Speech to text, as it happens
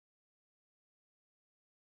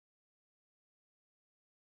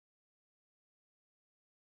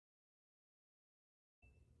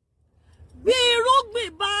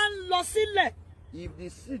irúgbìn bá ń lọ sílẹ̀. If the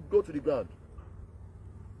seed go to the ground.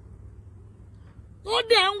 Tó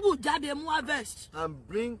dẹ̀ ń wù jáde mú harvest. And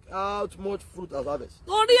bring out much fruit as harvest.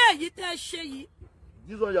 Torí èyí tẹ́ ṣe yìí.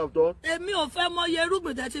 This one you have done. Èmi ò fẹ́ mọ iye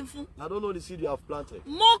irúgbìn tẹ́ ti fún. I don't know the seed you have planted.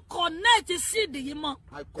 Mo connect seed yìí mọ́.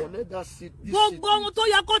 I connect that seed. Gbogbo ohun tó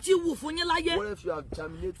yẹ kó ti wù fún yín láyé. What if you have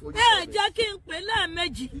germinated for you? Jẹ́ kí n pè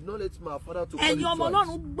lẹ́ẹ̀mejì. You don't let my father to call Ẹ̀yin you ọmọ twice.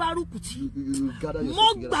 Ọlọ́run gbárùkù tì. You gather Mo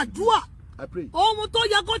yourself together. gbàdúrà. I pray. Ohun tó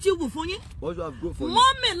yẹ kó ti wù fún yín. What you have grown for you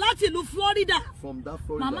Mọ́mì láti ìlú Florida. from that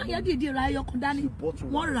Florida. Màmá yẹn dìde ra ẹyọkàn dání.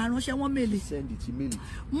 Wọ́n rà ránṣẹ́ wọ́n mèlè. Send it, email it.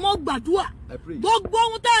 Mo gbàdúrà. I pray. Gbogbo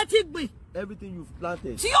ohun tẹ́ ẹ ti gbìn. Everything you've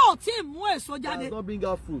planted Tí ò tí ì mú èso does jáde. not bring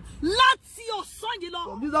out fruit. Láti ọ̀sán yìí lọ.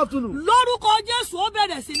 From this afternoon. Lórúkọ Jésù ó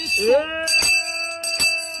bẹ̀rẹ̀ sí ní so. Amen.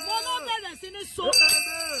 Mo ló bẹ̀rẹ̀ sí ní so.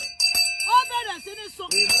 Amen. Ó bẹ̀rẹ̀ sí ní so.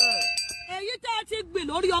 Amen. Èyí tẹ́ ẹ ti gbìn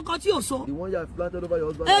lórí ọkọ tí ò so. The one you have planted over your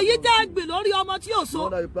husband. Èyí tẹ́ ẹ gbìn lórí ọmọ tí ò The so.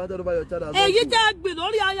 one that you planted over your child. Èyí tẹ́ ẹ gbìn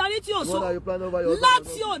lórí ayarí tí ò The so. one that you planted over your Láti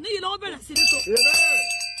husband. òní yìí ló bẹ̀rẹ̀ sí ní so. Amen.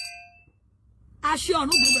 Àṣẹ ọ̀run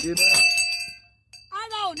gbogbo. Amen.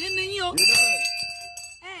 Ara òní ni yín o. Amen.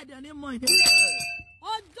 Ẹ̀ẹ́dẹ̀ ní mọ ìdí. Amen.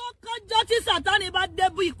 Ọjọ́ kọjọ́ tí Sátánì bá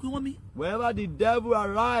débú ìpín omi. Whenever the devil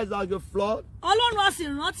arrives as a flood, Ọlọ́run á sì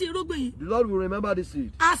rántí irúgbìn yìí. the Lord will remember the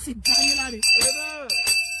seed. Á sì dá yín láre. Amen.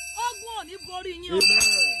 Ogun ò ní borí yín o.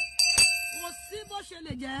 Amen. Kò sí bó ṣe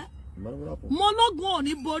lè jẹ́. Amen. What happened? Mo lógun ò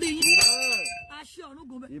ní borí yín. Amen. Àṣẹ ọ̀run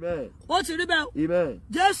gùn bẹ́ẹ̀. Amen. Ó ti rí bẹ́ẹ̀ o. Amen.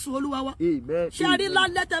 Jésù Olúwa wa. Amen. Ṣé a rí Amen.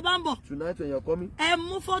 lálẹ́ tẹ bá ń bọ̀? Tonight when you're coming, Ẹ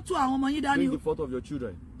mú fọ́tò àwọn ọmọ yín dání bring o. the photo of your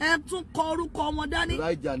children. Ẹ tún kọ orúkọ wọn dání.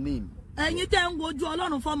 Write their name. Ẹ̀yin tẹ́ ń wojú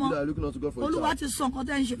Ọlọ́run fọ́mọ. You are looking unto God for a Olúwa child. ti sọ nǹkan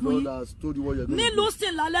tẹ́ ń ṣe fún God yín. has told you what you're going Ní to do.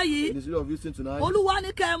 Houston lálẹ́ In yìí, the city of Houston tonight, Olúwa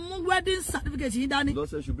ní kẹ́ ẹ mú wedding certificate yín dání. the Lord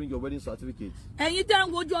says you should bring your wedding certificate. Ẹ̀yin tẹ́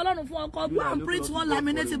ń wojú Ọlọ́run fún ọkọ, You go are and looking print unto one, God for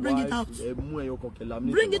laminate a it, bring it wife. out.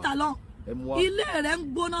 Laminate Bring it it along. Ẹ̀mú wá. Ilé rẹ̀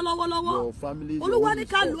ń gbóná lọ́wọ́lọ́wọ́. Your family, your Olúwa home ní is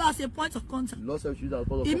ká hot. lò as a point of contact. The Lord says you should use as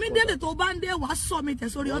part of Immediately contact. tó bá ń dé wàá submit ẹ̀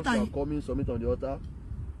sórí Once ọ̀tá you are yìí. coming, submit on the altar.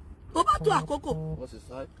 Tó bá tó àkókò, What's his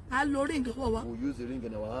time? á lo ring fún wa. We'll use the ring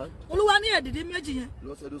in our hand. Olúwa ní èdìdí méjì yẹn. The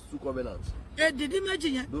Lord said those two covenants. Èdìdí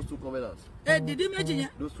méjì yẹn. Those two covenants. Èdìdí méjì yẹn.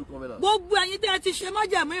 Those two covenants. Gbogbo ẹ̀yin tẹ́ ẹ ti ṣe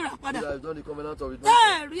májẹ̀mú ìràpadà. You have done the covenant of it. Tẹ́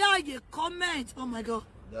ẹ̀ rí àyè comment. Oh my God.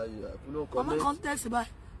 That you have no Ọmọ comment. context báyìí.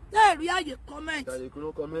 Tẹ́ ẹ̀ rí àyè comment. That you could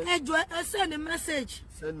not comment. Ẹ jọ̀ọ́ ẹ send a message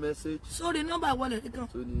Send message sórí nọ́mbà ìwọlẹ̀ nìkan.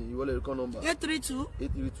 to the wallet account number 832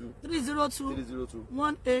 832 302 302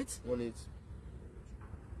 1821.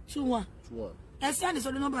 1821. Ẹ send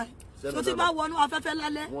sórí nọ́mbà yìí. Send Tó the ti bá number. wọnú afẹ́fẹ́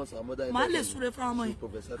lálẹ́, Once our mother màá lè entered, súre fún ọmọ she yìí.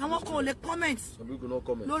 prophesied to Àwọn the kan ò lè children. comment Some people could not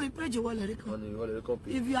comment lórí page ìwọlẹ̀ nìkan. on the wallet account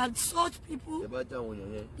page. If you are such people, Ẹ bá jẹ́ àwọn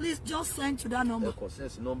èèyàn yẹn, please just send to that ẹ number. kàn send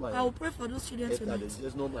sí nọ́mbà I will yẹn. pray for those children Ẹ tàlẹ̀ tonight.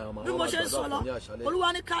 sí nọ́mbà yẹn, àwọn Bí mo ṣe ń sọ àgbàdo lọ, àfọ̀ ní àṣálẹ́.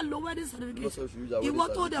 Olúwa ní ká lo wedding Lord certificate. says you use our Ìwọ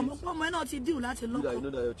wedding tó dẹ̀ mọ̀ certificate. pé ọmọ ẹ̀ náà ti dìú láti You that you lọ́kọ. know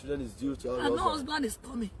that your children is due to our And no husband. husband is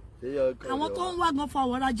coming. They are Àwọn tó ń wá gan fún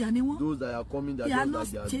àwọn rajà ni wọ́n. those that are coming, that They are just not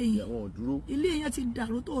like they are staying. wọ́n dúró. Ilé yẹn ti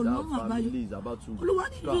dàrú tó That lọ́rùn àbáyọ. family is about to Olúwa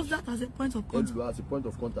ní crash. use that as a point of contact. As a point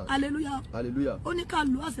of contact. Hallelujah. Hallelujah. Ó ní ká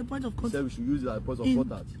lo as a point of He said contact. we should use it as a point of In-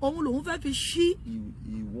 contact. Òun lòun fẹ́ fi ṣí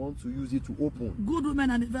He wants to use it to open Good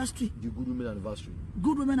Women Anniversary. the Good Women Anniversary.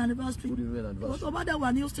 Good Women Anniversary. Good Women Ìwọ tó Anniversary. bá dẹ̀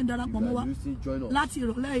wà ní Houston You darapọ̀ mọ́ wa can still join us láti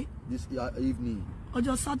ìrọ̀lẹ́ yìí. this evening.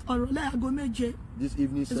 Ọjọ́ ìrọ̀lẹ́ aago méje. This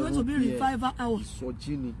evening, It's going to 7 be p.m. revival hour.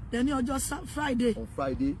 Ìsọjí Then ní ọjọ́ Friday on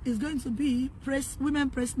Friday. is going to be women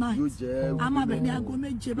praise night. Yóò jẹ́ A máa bẹ̀rẹ̀ ní women aago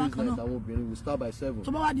méje praise bákan night. náà. Àwọn obìnrin will start by 7.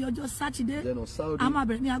 Tó bá wá di ọjọ́ Saturday, Then on Saturday, a máa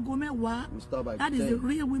bẹ̀rẹ̀ ní aago mẹ́wàá. we'll start by That is the 10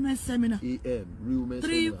 real women seminar. a.m. Real Women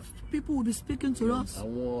 3 Seminar. people will be speaking to us.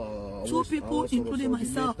 Àwọn 2 people, àwọn including sọ̀rọ̀sọ̀rọ̀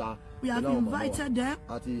myself. mẹ́ta We have pẹ̀lú àwọn invited them.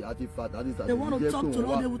 àti fat They want to talk to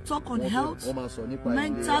us. They will talk on health,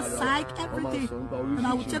 mental, psych, everything. And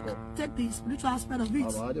I will take the spiritual aspect of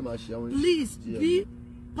it. Please be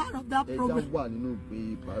part of that program.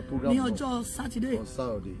 Ní ọjọ́ Saturday. On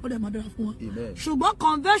Saturday. Ó dẹ̀ máa dára fún wọn. Amen. Ṣùgbọ́n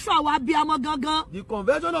convention àwa abiyamọ gangan. The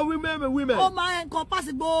convention of women and women Ó máa encompass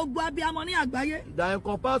gbogbo abiyamọ ní àgbáyé. that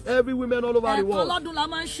encompass every woman all over the Ẹ̀kan world. lọ́dún la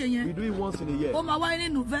máa ń ṣe We yẹn. do it once in a year. Ó máa wáyé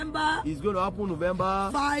ní November It's going to happen November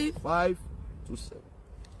 5 5 to 7.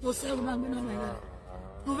 to 7.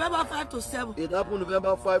 November 5 to 7. It happened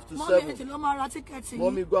November 5 to Mọ́mí 7. ètò ló máa ra tíkẹ́ẹ̀tì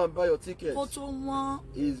Mommy, yìí. go and buy your ticket. Kó tó wọ́n.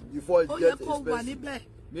 Is before it Ó yẹ gets kó wà expensive. níbẹ̀.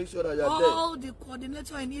 Make sure that you are there. All the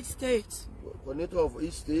coordinator in each state. coordinator of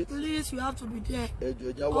each state. Please, you have to be there.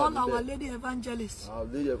 Ẹjọ́ All our lady evangelists.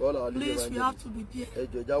 Please, we have to be there.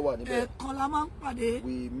 Ẹjọ́ wà níbẹ̀. Ẹ̀kan la máa ń pàdé.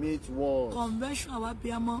 We meet once. Convention àwọn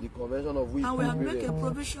abiyamọ. The convention of we. And we have made a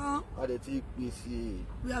provision. A dẹ̀ ti pèsè.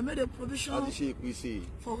 We have made a provision. A ti ṣe ìpèsè.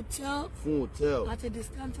 For hotel. Fún hotel. At a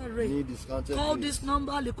discounted rate. Ní discounted Call rate. this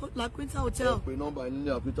number La Quinta Hotel. Pe nọ́mbà ní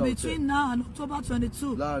La Quinta Hotel. Between now and October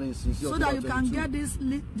 22. Láàrin ìsinsìn so that you can get this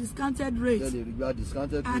discounted rate. Tẹ́lẹ̀ rí gba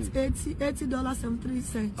discounted rate. At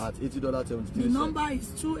 $80.73. At $80.73. The number is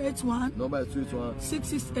 281. Number is 281.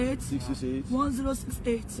 668. 668.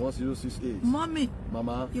 1068. 1068. Mommy.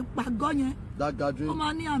 Mama. Ìpàgọ́ yẹn. That gathering. Ó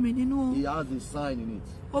máa ní àmì nínú. He has a sign in it.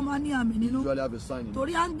 Ó máa ní àmì nínú. Usually have a sign in it.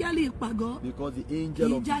 Torí áńgẹ́lì ìpàgọ́. Because the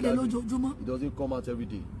angel of the gathering. Lójoojúmọ́. It doesn't come out every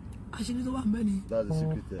day. Àṣírí tó wà ńbẹ̀ ni. That's the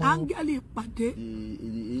secret there. Áńgẹ́lì ìpàdé. The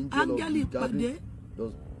angel of the gathering.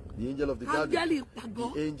 The angel of the gathering.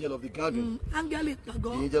 The angel of the gathering. Áńgẹ́lì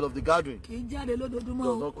ìpàgọ́. The angel of the gathering. Kì í jáde lójoojúmọ́.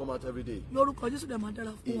 Does not come out every day. Lórúkọ Jésù dẹ̀ máa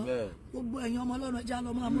dára fún wa. Amen. Gbogbo ẹ̀yin ọmọ Ọlọ́run ẹja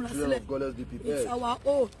lọ máa múra Children sílẹ̀. of God, let's be prepared. It's our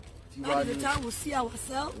own. That is the time we see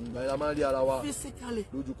ourselves physically.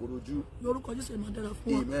 Lórúkọ Jésù máa dára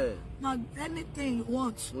fún wa. Amen. Now anything you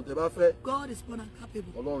want, Mo tẹ́ bá fẹ́. God is more than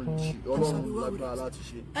capable. Ọlọ́run lágbára láti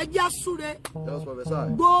ṣe. Ẹ jẹ́ àsúre. Tell us, Professor.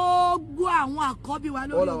 Gbogbo àwọn àkọ́bí wa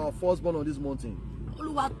lórí. All our firstborn on this mountain.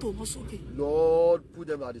 Olúwa tò wọ́n sókè. Lord, put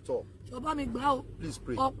them at the top. Jọba mi gbà o. Please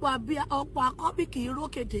pray. Ọ̀pọ̀ àkọ́bí kì í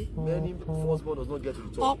rókèdè. Many firstborn does not get to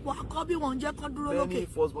the top. Ọ̀pọ̀ àkọ́bí wọn jẹ́ kán dúró lókè. Many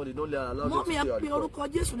firstborn they don't allow them to stay Mọ́mí at ẹ the pe top. orúkọ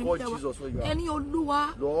Jésù ní Call tẹwa. Jesus where you are. Ẹni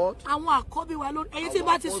Olúwa. Lord, àwọn àkọ́bí wa lórí. Ẹ̀yin tí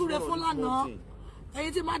bá ti súre fún lánàá.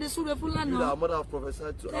 Ẹ̀yin tí má ti súre fún lánàá. Our mother have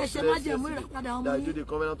prophesied to us Ẹ ṣe májẹ̀mú ìràpadà ọmọ that you do yín. the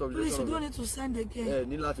covenant of Please, you redemption. don't need to send again.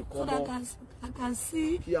 Ní láti So kọ́ that mọ́. I can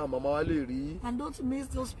see Kí àwọn màmá wa lè rí. and don't miss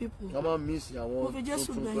those people. Ká má miss àwọn Mo fi Jésù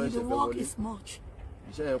tuntun tó bẹ̀yìn, ẹsẹ̀ the fẹ́ work wọlé. is much.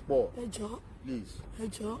 Iṣẹ́ yẹn pọ̀. Ẹ jọ̀ọ́. Please. Ẹ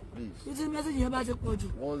jọ̀ọ́. Please. Títí mẹ́sàgì yẹn bá ti pọ̀ jù.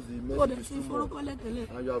 Once the Ó dẹ̀ message is ti too much forúkọlẹ̀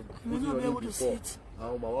tẹ́lẹ̀. and you have I may put not be your able name to see before, it.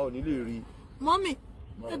 àwọn màmá ò ní lè rí. Mọ́mì,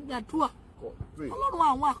 ẹ gbàdúrà. Pray. Ọlọ́run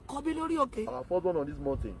àwọn àkọ́bí lórí òkè. Our firstborn on this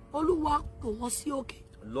mountain. Olúwa tò wọ́n sí òkè.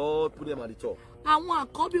 Lord, put them at the top. Àwọn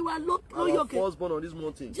àkọ́bí wa lórí Our òkè. firstborn on this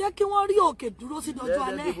mountain. Jẹ́ kí wọ́n rí òkè dúró sí Let dọjọ́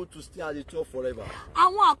them be alẹ́. able to stay at the top forever.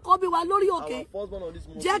 Àwọn àkọ́bí wa lórí òkè. Our firstborn on this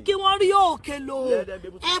mountain. Jẹ́ kí wọ́n rí òkè lò. Let them be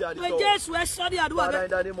able to Ẹ stay at the pé top. Jésù ẹ sọ ní àdúrà Father, in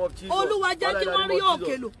the bẹ́ẹ̀. name of Jesus. Olúwa jẹ́ Father, kí in the wọ́n name rí of òkè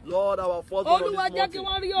Jesus. lò. Lord, our firstborn on Olúwa this jẹ́ kí mountain.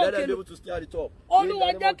 wọ́n rí Let òkè them be lò. able to stay at the top. Olúwa In the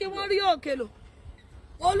jẹ́ name kí of wọ́n Jesus. rí òkè lò.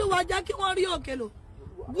 Olúwa jẹ́ kí wọ́n rí òkè lò.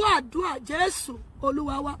 Gbọ́ àdúrà Jésù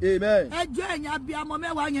Olúwa wa. Amen. Ẹ jọ̀ọ́ ẹ̀yin abiyamọ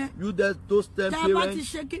mẹ́wàá yẹn. You those 10 Tẹ́ ẹ bá ti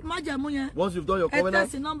parents, ṣe májẹ̀mú yẹn. once you've done your Ẹ covenant,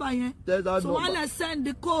 tẹ̀sí nọ́mbà yẹn. tell that So wọ́n number lè send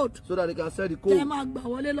the code. so that they can send the Tẹ́ ẹ code máa gbà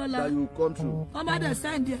wọlé lọ́la. that you will come through. Wọ́n bá dẹ̀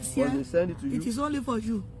send ẹ̀ sí When they ẹ. send it to It you, is only for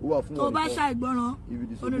you. who are from Tó o bá the ṣàìgbọràn, If you ó ní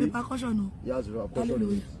disobey, repercussion o. he has a repercussion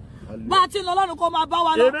in it. Bá a ti ń lọ Ọlọ́run kó máa bá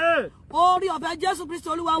wa lọ. Amen. Orí ọ̀fẹ́ Jésù Kristi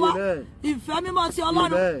Olúwa wa. Amen. Ìfẹ́ mímọ́ ti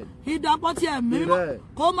Ọlọ́run. Amen. Ìdàpọ̀ ti ẹ̀mí mímọ́. Amen.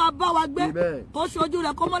 Kó máa bá wa gbé. Amen. Kó ṣojú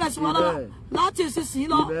rẹ̀ kó mọ́lẹ̀ sí wa lọ́wọ́. Amen. Láti ìsinsìnyí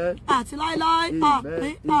lọ. Amen. Àti láíláí. Amen.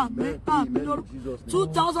 Àmín, àmín, Amen. àmín Amen. lórúkọ. In Jesus' name.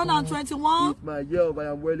 2021. It's my year of I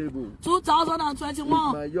am well able. It's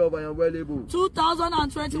 2021. my year of I am well able. It is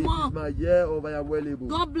 2021. my year of I am well able.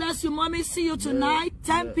 God bless you, mommy. See you tonight,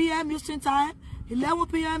 10 p.m. Eastern Time, 11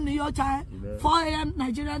 p.m. New York time, Amen. 4 a.m.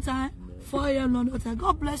 Nigerian time, 4 a.m. London time.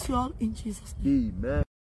 God bless you all in Jesus' name. Amen.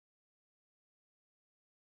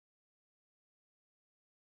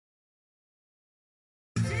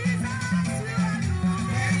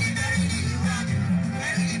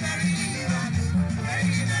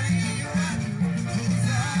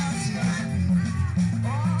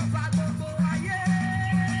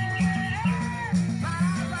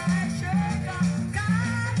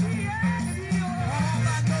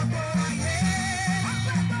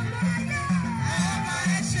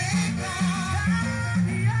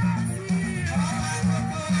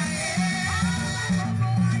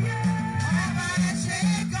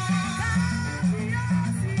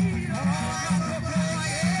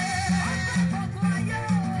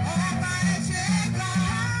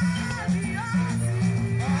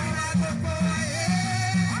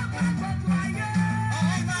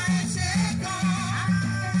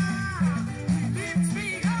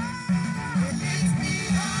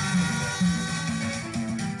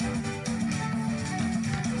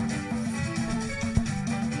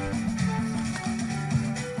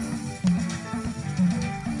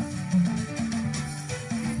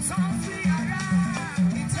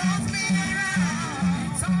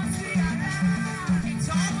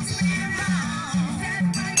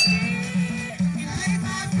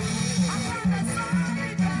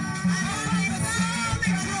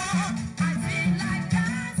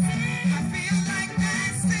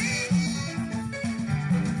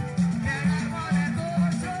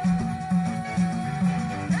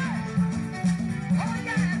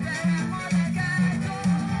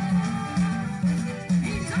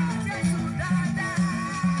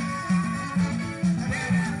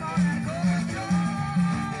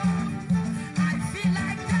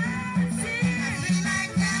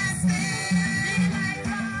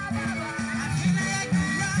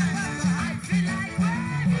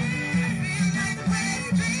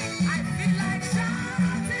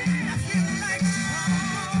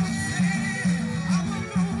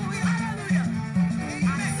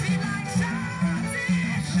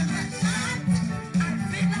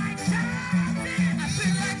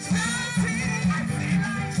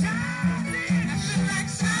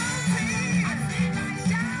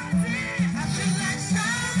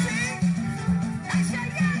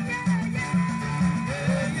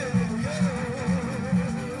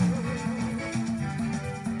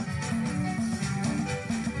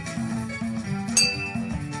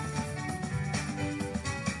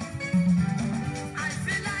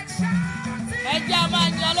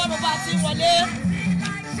 bá ti wọlé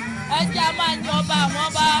ẹ jẹ́ a máa yan ọba àwọn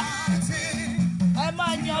ọba ẹ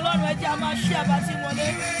máa yan Ọlọ́run ẹ jẹ́ a máa ṣí àbá tí wọlé.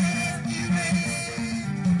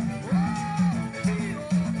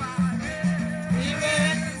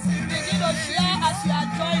 Begin to share as you are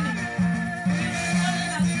joining.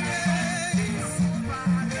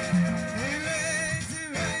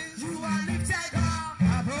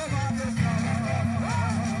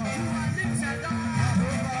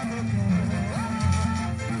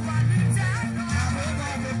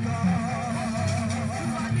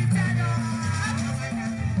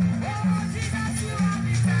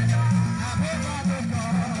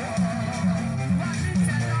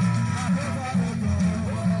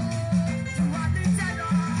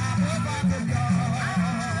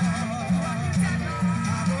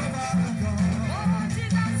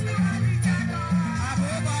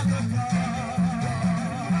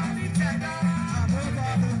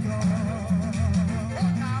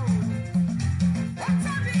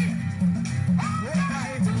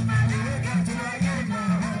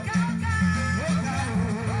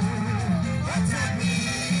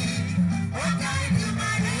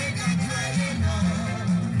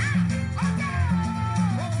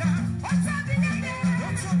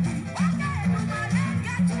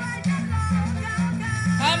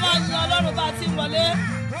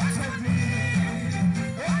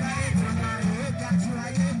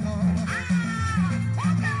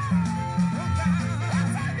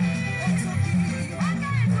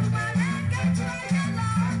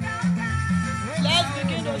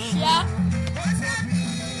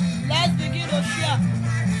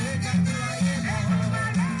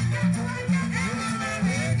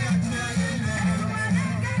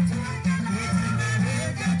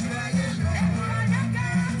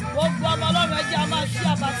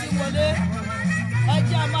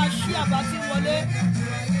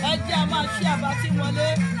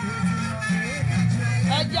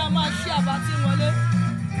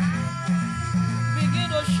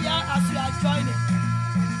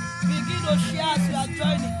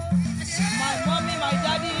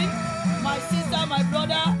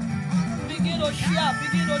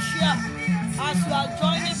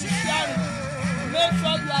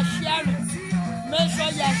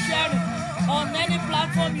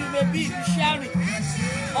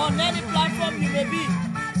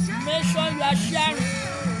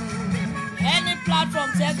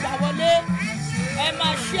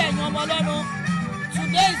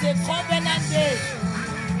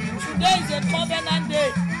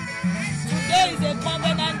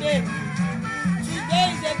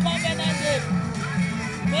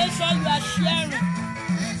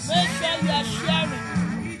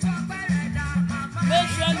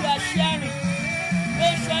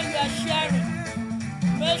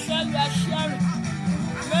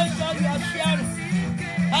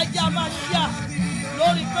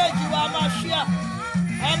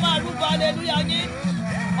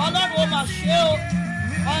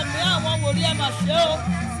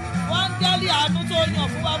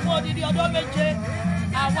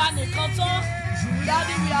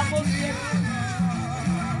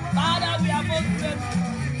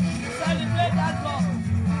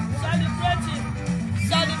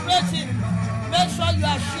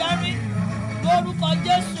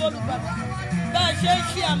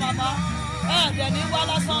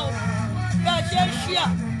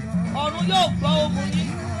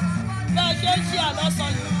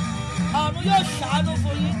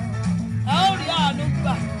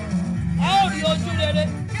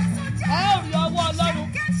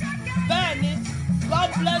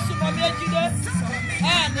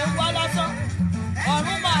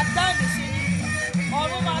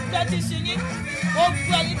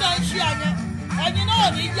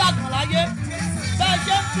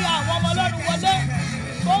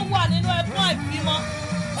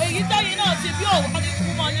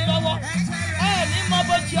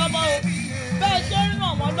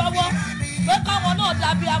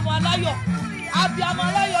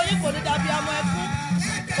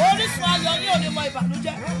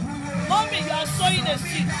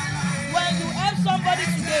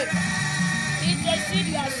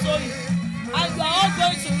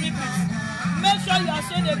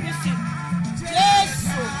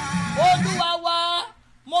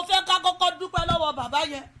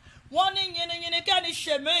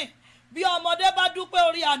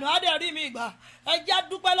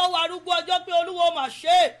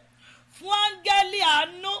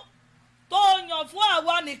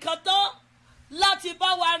 Láti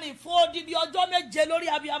bá wa rìn fún odidi ọjọ́ méje lórí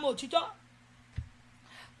abiyamọ òtítọ́.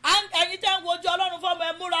 ẹ̀yin tẹ́ ń wojú Ọlọ́run fọ́mọ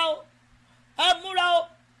ẹ múra o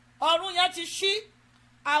ọ̀run yẹn ti ṣí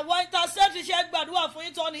àwọn intercessory ṣe gbàdúrà fún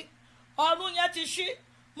yín tán ni ọ̀run yẹn ti ṣí.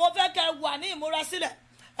 Mo fẹ́ kẹ́ wà ní ìmúrasílẹ̀.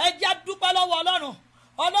 Ẹ jẹ́ dúpẹ́ lọ́wọ́ Ọlọ́run.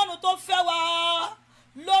 Ọlọ́run tó fẹ́ wá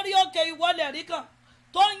lórí òkè ìwọlẹ̀ rí kan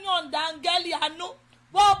tó yọ̀ǹda áńgẹ́lì àánú.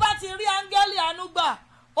 Bó o bá ti rí áńgẹ́lì àánú gbà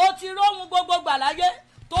o ti róhun gbogbo gbà láyé.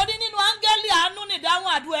 Torí nínú áńgẹ́lì àánú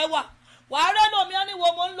nìdáhùn àdúrà ẹ wà. Wàá rẹ́ lómi ẹni wo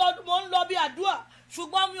mo ń lọ bí àdúrà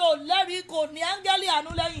ṣùgbọ́n mi ò lẹ́rìí kò ní áńgẹ́lì àánú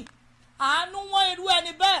lẹ́yìn. Àánú wọn irú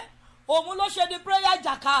ẹni bẹ́ẹ̀ òun ló ṣe di prayer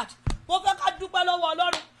jacquard. Mo fẹ́ ká dúpẹ́ lọ́wọ́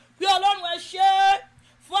Ọlọ́run bí Ọlọ́run ẹ ṣe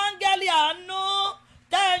fún áńgẹ́lì àánú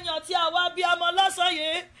tẹ̀yàn tí àwa bí ọmọ lọ́sàn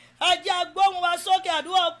yìí. Ẹ jẹ́ agbóhùn wa sókè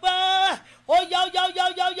àdúrà pẹ́ ó yá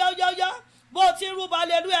bó ti ń rúbọ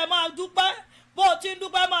hallelujah ẹ máa dúpẹ́ bó ti ń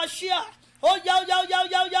dúpẹ́ máa ṣíà ó yá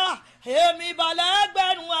èmi balẹ̀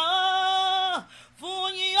ẹgbẹ̀rún àwọn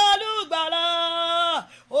fún yín olùgbàlà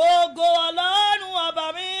ògo Ọlọ́run ọba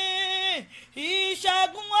mi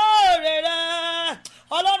ìṣẹ́gun òrè rẹ̀.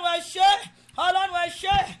 Ọlọ́run ẹ ṣé Ọlọ́run ẹ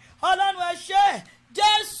ṣé Ọlọ́run ẹ ṣé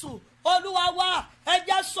Jésù Olúwa wa. Ẹ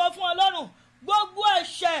jẹ́ sọ fún Ọlọ́run gbogbo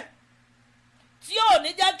ẹ̀ṣẹ̀ tí ò ní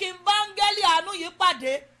jẹ́ kí n bá áńgẹ́lì àánú yìí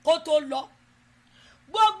pàdé kó tó lọ.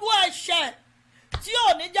 Gbogbo ẹ̀ṣẹ̀ tí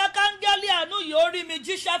ò ní jẹ́ káńgẹ́lì àánú yìí ó rí mi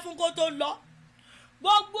jíṣẹ́ fún kó tó lọ.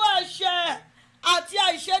 Gbogbo ẹ̀ṣẹ̀ àti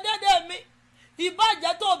àìṣedédé mi,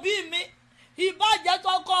 ìbàjẹ́ tòbí mi, ìbàjẹ́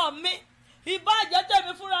tọkọ mi, ìbàjẹ́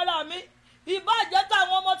tèmi fúnra mi, ìbàjẹ́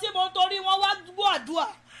táwọn ọmọ tí mo ń torí wọn wá gbọ́ àdúrà.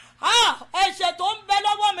 Ẹ̀ṣẹ̀ tó ń bẹ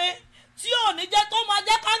lọ́wọ́ mi tí ò ní jẹ́ tó máa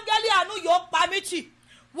jẹ́ káńgẹ́lì àánú yóò pa mí tì.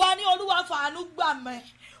 Wà ní Olúwa fàánú gbà mí,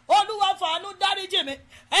 Olúwa fàánú dáríjì mi.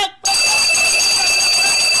 Ẹ pẹ́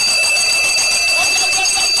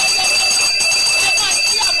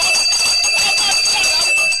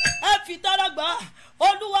ẹ fi tára gbà.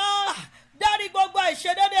 Olúwa dárí gbogbo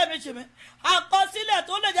àìṣedédé mi jì mí. Àkọsílẹ̀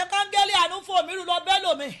tó lè jẹ́ káńgẹ́lì àánú fún òmírù lọ bẹ́ẹ̀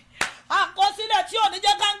lómi. Àkọsílẹ̀ tí ò ní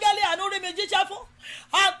jẹ́ káńgẹ́lì àánú rí mi jíṣẹ́ fún.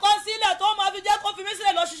 Àkọsílẹ̀ tó máa fi jẹ́ kó fi mí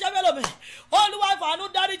sílẹ̀ lọ ṣiṣẹ́ bẹ́ẹ̀ lómi. Olúwa fàánú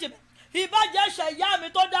dáríjì mi. Ìbàjẹ́ ẹ̀ṣẹ̀ ìyá mi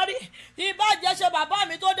tó dárí, ìbàjẹ́ ẹ̀ṣẹ̀ bàbá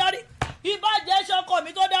mi tó dárí, ìbàjẹ́ ẹ̀ṣẹ̀ ọkọ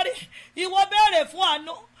mi tó dárí. Ìwọ béèrè fún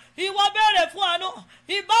àánú, ìwọ béèrè fún àánú.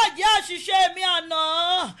 Ìbàjẹ́ àṣìṣe mi àná,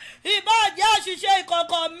 ìbàjẹ́ àṣìṣe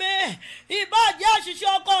ìkọ̀kọ̀ mi, ìbàjẹ́ àṣìṣe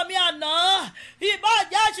ọkọ mi àná,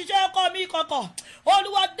 ìbàjẹ́ àṣìṣe ọkọ mi ìkọ̀kọ̀.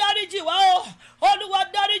 Olúwa dáríjì wá o, Olúwa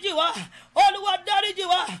dáríjì wá, Olúwa dáríjì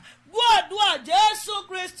wá. Gbọ́ àdúrà Jésù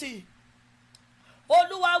Kristi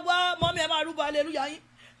Olúwa wá. Mọ́mí ẹ máa rúbọ hallelujah yín.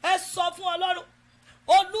 Ẹ sọ fún Ọlọ́run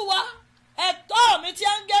Olúwa ẹ̀tọ́ mi tí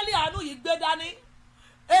áńgẹ́lì àánú yìí gbé dání,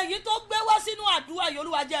 èyí tó gbé wá sínú àdúrà yìí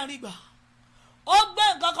Olúwa jẹ́ n rí gbà. Ó gbé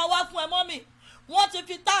nǹkan kan wá fún ẹ mọ́mì, wọ́n ti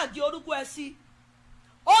fi táàgì orúkọ ẹ sí.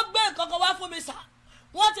 Ó gbé nǹkan kan wá fún mi sà,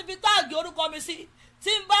 wọ́n ti fi táàgì orúkọ mi sí. Tí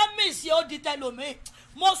n bá mì sí ó di tẹlòmíì.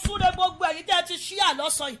 Mo súre gbogbo ẹ̀yin tẹ́ ti ṣí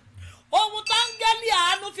àlọ́sàn yìí. Ohun táńgẹ́lì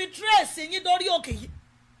àánú fi tírèsì yín dórí òkè yìí,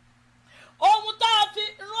 ohun tá a fi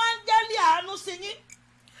rán áńgẹ́lì àánú sí yín,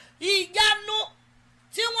 ìyanu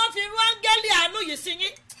tí wọ́n fi rán áńgẹ́lì àánú yìí sí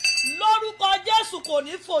yín, lórúkọ Jésù kò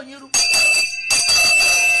ní fò yín rú.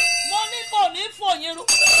 Mo ní kò ní fò yín rú.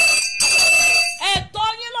 Ẹ̀tọ́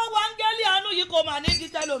yín lọ́wọ́ áńgẹ́lì àánú yìí kò mà ní di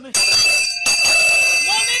tẹlòmíì.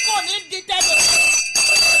 Mo ní kò ní di tẹlòmíì.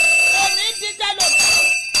 Kò ní di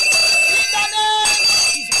tẹlòmíì.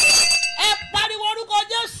 Ẹ pariwo orúkọ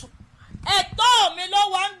Jésù. Ẹ̀tọ́ mi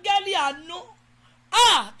lọ́wọ́ áńgẹ́lì àánú.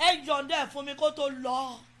 Ẹ yọ̀ǹda ẹ̀ fún mi kó tó lọ.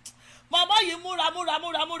 Màmá yìí múra.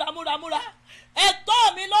 Ẹ̀tọ́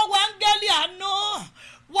mi lọ́wọ́ áńgẹ́lì àánú.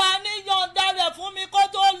 Wà ní yọ̀ǹda rẹ̀ fún mi kó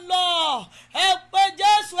tó lọ. Ẹ pé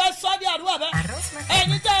Jésù ẹ sọ ní àdúrà bẹ́ẹ̀.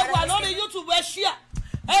 Ẹ̀yin tẹ́ ẹ wà lórí YouTube ẹ ṣíà.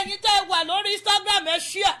 Ẹ̀yin tẹ́ ẹ wà lórí Instagram ẹ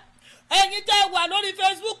ṣíà. Ẹ̀yin tẹ́ ẹ wà lórí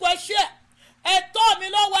Facebook ẹ ṣíà. Ẹ̀tọ́ mi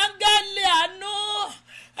lọ́wọ́ áńgẹ́lì àánú.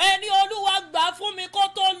 Ẹni Olúwa gbà fún mi kó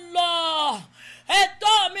tó lọ.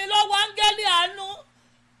 Ẹ̀tọ́ mi lọ́wọ́ áńgẹ́lì àánú.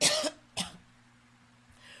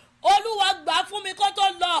 Olúwa gbà fún mi kó tó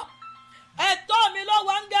lọ. Ẹ̀tọ́ mi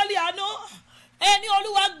lọ́wọ́ áńgẹ́lì àánú. Ẹni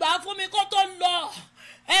Olúwa gbà fún mi kó tó lọ.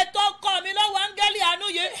 Ẹ̀tọ́ kọ mi lọ́wọ́ áńgẹ́lì àánú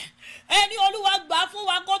yìí. Ẹni Olúwa gbà fún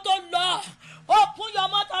wa kó tó lọ. Open your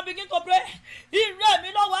mouth and begin to pray. Ire mi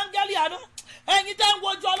lọ́wọ́ áńgẹ́lì àánú. Ẹ̀yin tẹ́ ń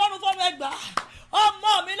wojú Ọlọ́run fún mi gbà.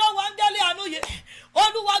 Ọmọ mi lọ́wọ́ áńgẹ́lì àánú yìí.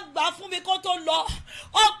 Olúwa gbà fún mi kó tó lọ.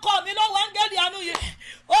 Ọkọ mi lọ́wọ́ áńgẹ́lì àánú yìí.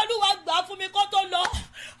 Olúwa gbà fún mi kó tó lọ.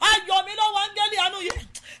 Ayọ̀ mi lọ́wọ́ áńgẹ́lì àánú yìí.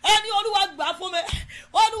 Ẹni Olúwa gbà fún mi.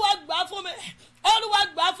 Olúwa gbà fún mi. Olúwa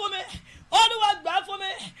gbà fún mi. Olúwa gbà fún mi.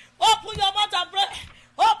 Open your mouth and pray.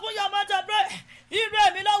 Open your mouth and pray.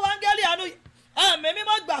 Ire mi lọ́wọ́ áńgẹ́lì àánú yìí. Ẹ̀mí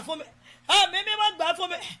mímọ́ gbà fún mi. Ẹ̀mí mímọ́ gbà fún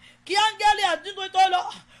mi. Kí áńgẹ́lì àdúgbò tó lọ.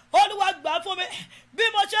 Olúwa gbà fún mi. Bí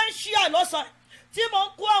mo ṣe ń ṣí àlọ́sàn tí mo ń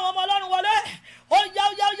kó àwọn ọmọ Ọlọ́run wọlé. Ó yá.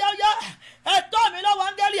 ẹ̀tọ́ mi lọ́wọ́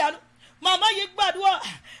áńgẹ́lì àánú. Màmá yìí gbàdúrà,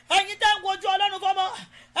 ẹ̀yin tẹ́ ń wojú Ọlọ́run fọ́mọ,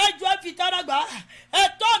 ẹ jọ̀ọ́ ẹ fi tara gbà.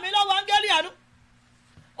 Ẹ̀tọ́ mi lọ́wọ́ áńgẹ́lì àánú.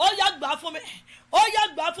 Ó yá gbà fún mi, ó yá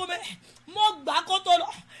gbà fún mi. Mo gbà kó tó lọ.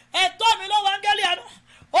 Ẹ̀tọ́ mi lọ́wọ́ áńgẹ́lì àánú.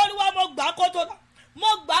 Olúwa mo gbà kó tó lọ. Mo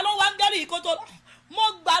gbà lọ́wọ́ áńgẹ́lì yìí kó tó lọ. Mo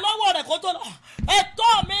gbà lọ́wọ́ rẹ̀ kó tó lọ.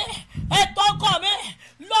 Ẹ̀tọ́ mi, ẹ̀tọ́ ọkọ mi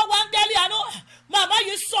lọ́wọ́ áńgẹ́lì àánú. Màmá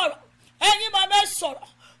yìí sọ̀rọ̀, ẹ̀yin màmá ẹ sọ̀rọ̀.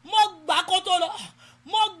 Mo gbà kó tó lọ.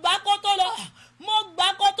 Mo gbà kó tó lọ. Mo gbà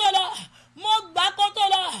kó tó lọ. Mo gbà kó tó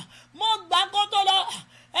lọ. Mo gbà kó tó lọ.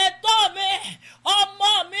 Ẹ̀tọ́ mi, ọmọ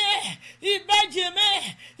mi, ìbejì mi,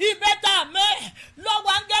 ìbẹ́ta mi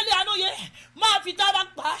lọ́wọ́ áńgẹ́lì àánú yìí máa fi tára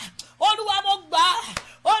pa. Olúwa mo gbà,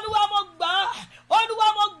 Olúwa mo gbà, Olúwa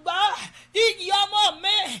mo gbà. Iyì ọmọ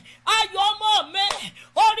mi, ayọ̀ ọmọ mi,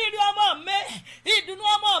 oríire ọmọ mi, ìdùnnú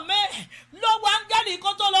ọmọ mi lọ́wọ́ áńgẹ́lì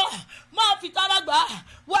kó tó lọ máa fi tára gbà.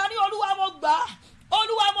 Wà ní Olúwa mo gbà,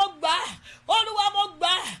 Olúwa mo gbà, Olúwa mo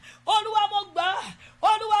gbà, Olúwa mo gbà,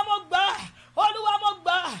 Olúwa mo gbà, Olúwa mo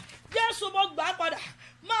gbà. Jésù mo gbà padà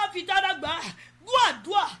máa fi tára gbà.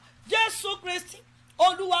 Gbàdúrà Jésù Kristi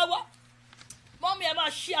Olúwa wa. Mọ́mí ẹ máa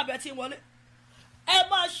ṣí àbẹ̀tí wọlé, ẹ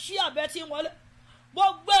máa ṣí àbẹ̀tí wọlé,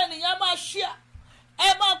 gbogbo ènìyàn máa ṣí ẹ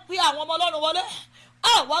máa pe àwọn ọmọ Ọlọ́run wọlé.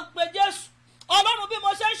 Àwa pe Jésù Ọlọ́run. Bí mo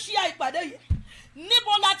ṣe ń ṣí ìpàdé yìí,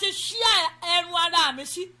 níbo la ti ṣí ẹrù ara mi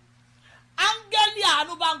sí? Áńgẹ́lì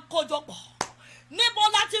àánú bá ń kójọ pọ̀. Níbo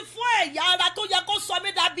la ti fún ẹ̀yà ara tó yẹ kó sọ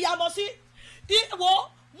mí dàbí amọ̀ sí? Ìwọ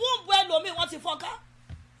wúńbù ẹlòmíì wọ́n ti fọ́nká.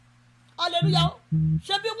 Hallelujah.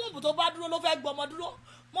 Ṣé bí wúńbù tó bá dúró ló fẹ́ gbọmọ dúró?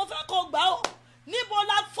 Mo fẹ́ kó gbà ó. Níbo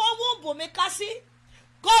la fọ́ wúńbù mi ká sí?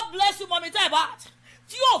 God bless you mọ̀mí tẹ́ ẹ̀ bá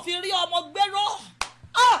tí yóò fi rí ọmọ gbéró.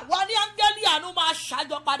 Wà ní áńgẹ́lì àánú máa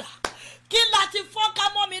ṣàjọ padà. Kí la ti fọ́nká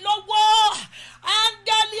mọ́ mi lọ́wọ́?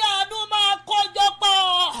 Áńgẹ́lì àánú máa kójọ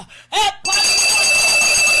pọ̀. Ẹ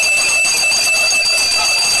pariwo.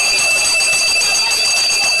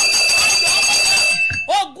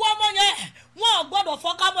 Ògùn ọmọ yẹn wọn ò gbọ́dọ̀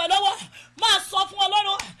fọ́nká mọ́ ẹ lọ́wọ́. Máa sọ fún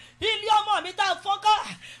Ọlọ́run, ilé ọmọ mi tá a fọ́nká,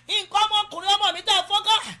 nǹkan ọmọkùnrin ọmọ mi tá a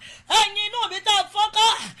fọ́nká, ẹ̀yìn inú mi tá a fọ́nká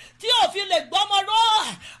tí òfin lè gbọ́mọ rọ́.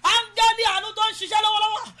 Áńgẹ́lì àánú tó ń ṣiṣẹ́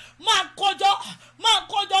lọ́wọ́lọ́wọ́ máa kójọ, máa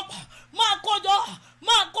kójọ pọ̀, máa kójọ,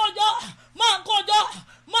 máa kójọ, máa kójọ,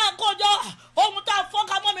 máa kójọ. Ohun tá a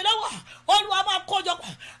fọ́nká mọ́ mi lọ́wọ́, Olúwa máa kójọ pọ̀.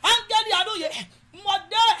 Áńgẹ́lì àánú yìí mo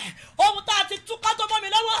dé. Ohun tá a ti túká tó mọ́ mi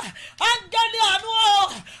lọ́wọ́, áńgẹ́lì àánú o,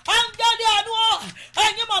 áńgẹ́lì àánú o.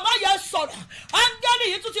 Ẹ̀yin màmá yẹn sọ̀rọ̀. Áńgẹ́lì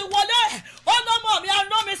yìí tún ti wọlé. Ọlọ́mọ mi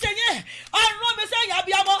arán mi sẹ́yìn, arán mi sẹ́yìn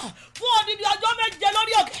abiyamọ fún odidi ọjọ́ 7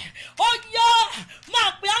 lórí òkè. Ó yá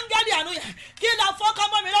máa pe áńgẹ́lì àánú yẹn. Kí la fọ́nká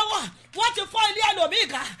mọ́ mi lọ́wọ́? Wọ́n ti fọ́ ilé ẹlòmíì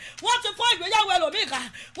ká, wọ́n ti fọ́ ìgbéyàwó ẹlòmíì ká,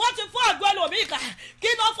 wọ́n ti fọ́ àgọ́ ẹlòmíì ká. Kí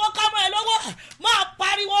ló fọ́nká mọ́ ẹ lọ́wọ́? Máa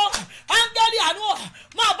pariwo, áńgẹ́lì àánú o,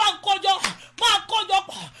 máa bá ń kójọ, máa kójọ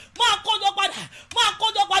pọ̀, máa kójọ padà, máa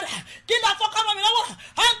kójọ padà. Kí la fọ́nká mọ́ mi lọ́wọ́?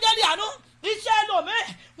 Áńgẹ́lì àánú. Iṣẹ́ ẹlòmíì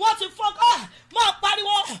wọ́n ti fọ́nká. Máa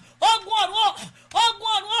pariwo, ogun ọ̀run o,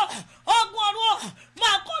 ogun ọ̀run o, ogun ọ̀run o,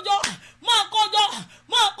 máa kójọ, máa kójọ,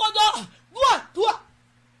 máa kójọ. Dúà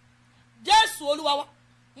Jésù Olúwa wa.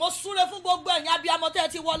 Mo súre fún gbogbo ẹ̀yin abiyamọ tẹ́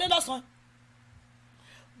ẹ ti wọlé lọ́sàn-án.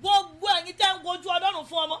 Gbogbo ẹ̀yin tẹ́ ń wojú Ọlọ́run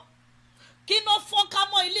fún ọmọ. Kí ló fọ́nká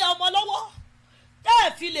mọ́ ilé ọmọ lọ́wọ́ tẹ́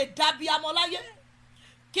ẹ fi lè dàbí amọ láyé?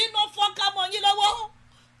 Kí ló fọ́nká mọ́ yín lọ́wọ́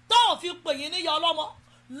tẹ́ ò fi pè yín níyà ọlọ́mọ?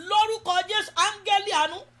 Lórúkọ Jésù áńgẹ́lì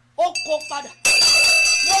àánú ó kó padà.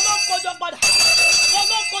 Mo ló kójọ padà. Mo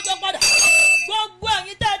ló kójọ padà. Gbogbo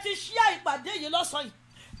ẹ̀yin tẹ́ ẹ ti ṣíà ìpàdé yìí lọ́sàn-án yìí.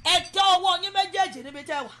 Ẹ tẹ ọwọ́ yín méjèèjì níbi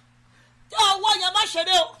tẹ́ wà. Tí ọwọ́ yẹn má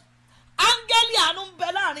ṣeré o. Áńgẹ́lì àánú ń bẹ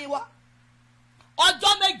láàrin wa.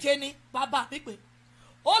 Ọjọ́ 7 ni bàbá mi pè.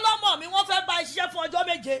 Ó lọ́mọ mi wọ́n fẹ́ bá iṣẹ́ fún ọjọ́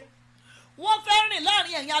 7. Wọ́n fẹ́ rìn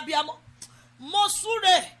láàrin ẹ̀yin abiyamọ. Mo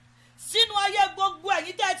súre sínú ayé gbogbo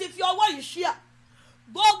ẹ̀yin tẹ́ ẹ ti fi ọwọ́ yìí ṣíà.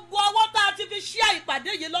 Gbogbo ọwọ́ tá a ti fi ṣíà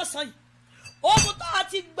ìpàdé yìí lọ́sàn yìí. Ohun tá a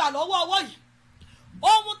ti gbà lọ́wọ́ ọwọ́ yìí.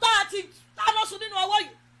 Ohun tá a ti dáná sun nínú ọwọ́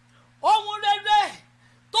yìí. Ohun rere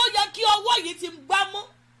tó yẹ kí ọwọ́ yìí ti gbá mú.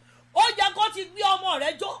 Ó yẹ kó ti gbé ọmọ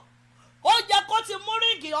rẹ̀ jó. Ó yẹ kó ti mú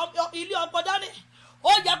ríǹgì ilé ọkọ dání.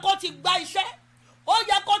 Ó yẹ kó ti gba iṣẹ́. Ó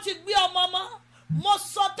yẹ kó ti gbé ọmọ ọmọ. Mo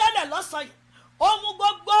sọ tẹ́lẹ̀ lọ́sàn yìí. Ohun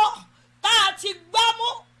gbogbo tá a ti gbá mú,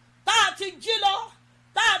 tá a ti jí lọ,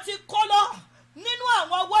 tá a ti kó lọ nínú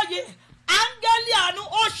àwọn ọwọ́ yìí. Áńgẹ́lì àánú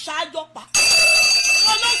ó ṣàjọ pa.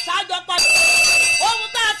 Wọ́n ló ṣàjọ padà. Ohun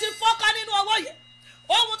tá a ti fọ́ká nínú ọwọ́ yìí.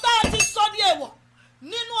 Ohun tá a ti sọ ní èèwọ̀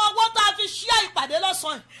nínú ọwọ́ tá a fi ṣíà ìpàdé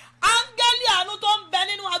lọ́sàn yìí. Áńgẹ́lì àánú tó ń bẹ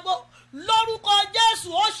nínú agbó lórúkọ Jésù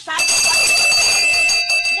ó ṣàjọ padà.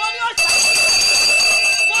 Mo ní ó ṣàjọ padà.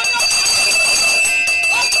 Mo ní ó ṣàjọ padà.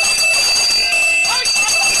 Ó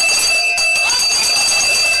ṣàjọ padà.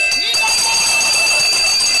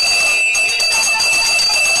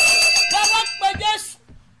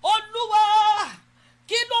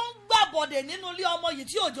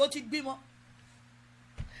 ó ti bímọ.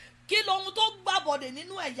 Kí lohun tó gbàbọ̀dẹ̀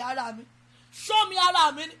nínú ẹ̀yà ara mi? Ṣó mi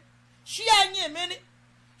ara mi ni? Ṣé ẹyin mi ni?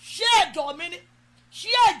 Ṣé ẹ̀dọ̀ mi ni? Ṣé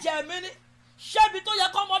ẹ̀jẹ̀ mi ni? Ṣé ibi tó yẹ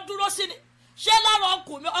kọ́ ọmọ dúró sí ni? Ṣé lára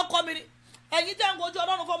ọkọ mi ni? Ẹ̀yin tẹ́ ń wojú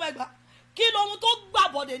Ọlọ́run fọmọ ẹgbàá. Kí lohun tó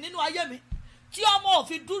gbàbọ̀dẹ̀ nínú ayé mi tí ọmọ ò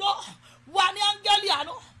fi dúró? Wà ní áńgẹ́lì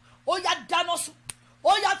àánú, ó yá dáná sun,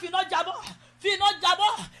 ó yá finá jábọ́, finá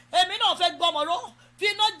jábọ́, èmi náà fẹ́ gbọ́mọ ró,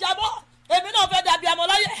 finá jábọ́, èmi náà fẹ́ dàbí ọmọ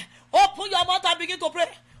láyé. Open your mouth and begin to pray.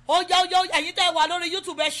 Ó yá, ẹ̀yin tẹ́ wà lórí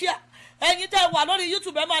YouTube ẹ share, ẹ̀yin tẹ́ wà lórí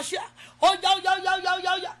YouTube ẹ máa share. Ó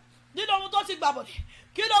yá. Kí lohun tó ti gbàbọ̀dẹ̀?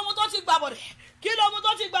 Kí lohun tó ti gbàbọ̀dẹ̀? Kí lohun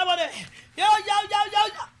tó ti gbàbọ̀dẹ̀? Yá.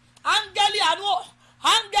 Áńgẹ́lì àánú o,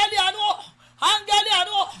 áńgẹ́lì àánú o, áńgẹ́lì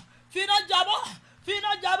àánú o, finá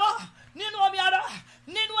jábọ́ nínú omi ara,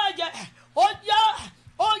 nínú ẹ̀jẹ̀. Ó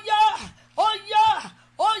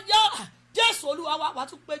yá. Jésù Olúwa wá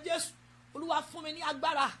tún pé Jésù. Olúwa fún mi ní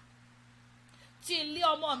agbára tí ilé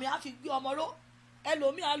ọmọ mi á fi gbé ọmọ ró.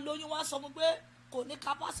 Ẹlòmíì á lóyún wá sọ fún pé kò ní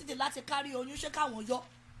capacity láti kárí oyún, ṣé káwọn yọ.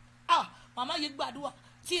 Màmá yìí gbàdúrà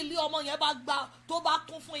tí ilé ọmọ yẹn bá gba tó bá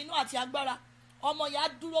kún fún inú àti agbára, ọmọ yẹn á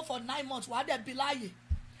dúró for 9 months, wàá dẹ̀ bí láàyè.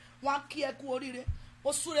 Wọ́n á kí ẹ kú oríire.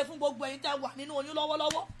 Ó súre fún gbogbo ẹ̀yin tẹ́ wà nínú oyún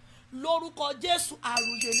lọ́wọ́lọ́wọ́. Lórúkọ Jésù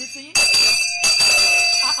àrùyè ní fi yín.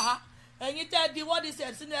 Ẹ̀yin tẹ́ di wọ́n di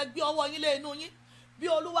sẹ̀ sínú ẹgbẹ́ ọwọ́ yín lé inú yín. Bí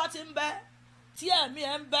Olúwa ti ń bẹ, tí ẹ̀mí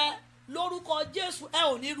ẹ̀ ń bẹ, lórúkọ Jésù ẹ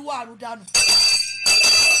ò ní ru àrùn dànù.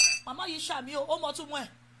 Màmá yìí ṣàmì ó mọ tún mọ́ ẹ̀.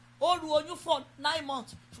 Ó ru oyún for 9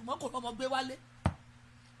 months ṣùgbọ́n kò lọ́mọ gbé wálé.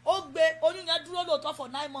 Ó gbé oyún yẹn dúró lóòótọ́ for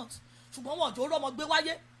 9 months ṣùgbọ́n wọn ò jó rọ́mọ gbé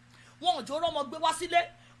wáyé, wọn ò jó rọ́mọ gbé wá sílé.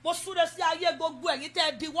 Mo súre sí ayé gbogbo ẹ̀yin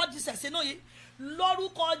tẹ́ di wọ́n di sẹ̀sẹ̀ náà yìí.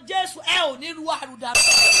 Lórúkọ Jésù ẹ ò ní ru àrùn dànù.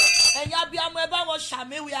 Ẹ̀yin abiyamọ ẹ bá wọn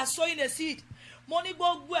ṣàmì, we are sowing a seed. Mo ní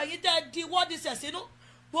gbogbo ẹ̀yin tẹ́ di wọ́n di sẹ̀sẹ̀ náà.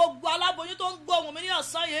 Gbogbo aláboyún tó ń gbóhùn mi ní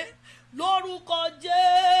ọ̀sán yìí. Lórúkọ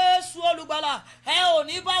Jésù Olùgbàlà ẹ ò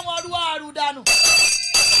ní bá wọn ru àrùn dànù.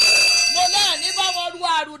 Mo náà ní bá wọn ru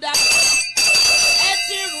àrùn dànù. Ẹ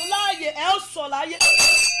ti rù láàyè, ẹ ó sọ̀ láyé.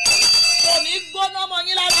 Kò ní gbóná mọ́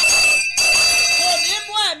yín lára. Kò ní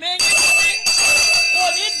mú ẹ̀mí yín lórí. Kò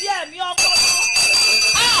ní di ẹ̀mí ọkọ mọ́.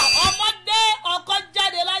 Ọmọdé ọkọ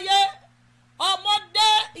jáde láyé. Ọmọdé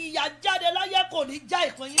ìyá jáde láyé, kò ní já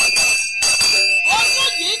ìpín yín.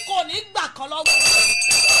 Oyún yìí kò ní gbà kan lọ́wọ́.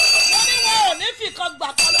 Mo ní wọn ò ní fi kan gbà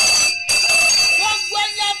kan lọ́wọ́. Gbogbo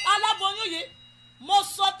ẹ̀yin aláboyún yìí, mo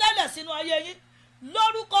sọ tẹ́lẹ̀ sínú ayé yín.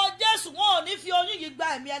 Lórúkọ Jésù wọn ò ní fi oyún yìí gba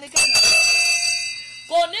ẹ̀mí ẹnikẹ́ni.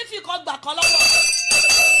 Kò ní fi kan gbà kan lọ́wọ́.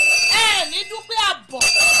 Ẹ ní dúpẹ́ àbọ̀.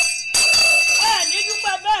 Ẹ ní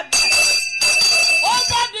dúpẹ́ bẹ́ẹ̀.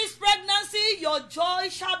 Over this pregnancy, your joy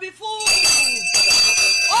shall be full.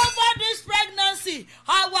 Over this pregnancy,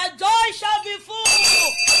 our joy shall be full.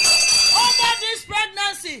 Over this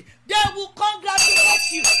pregnancy, they will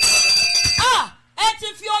congratulate you. Ẹ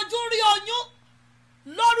ti fi ojú rí oyún.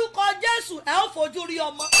 Lórúkọ Jésù ẹ ó fojú rí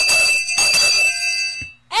ọmọ.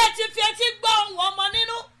 Ẹ ti fi etí gbọ́ ohùn ọmọ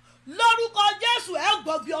nínú. Lórúkọ Jésù ẹ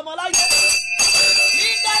gbọ̀gbì ọmọ láyé.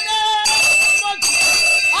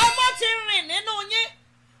 Ọmọ ti rìn nínú yín.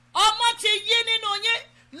 Ọmọ ti yí nínú yín.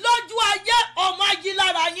 Lójú ayé ọmọ yí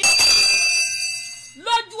lára yín.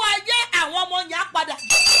 Lójú ayé àwọn ọmọ yẹn á padà.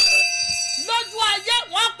 Lójú ayé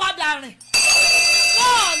wọ́n padà rìn.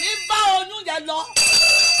 Wọ́n ò ní bá oyún yẹn lọ.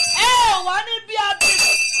 Ẹ ò wá ní bí abirù.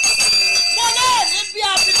 Mo náà ní bí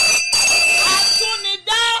abirù.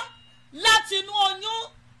 Àtúnidá láti inú oyún.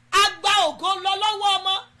 Agba ògo lọ lọ́wọ́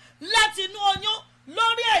ọmọ láti inú oyún.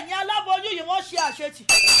 Lórí ẹ̀yin aláboyún yìí wọ́n ṣe àṣetì.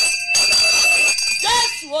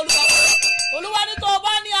 Jésù Olúwa ní tó o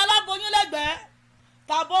bá ní aláboyún lẹ́gbẹ̀ẹ́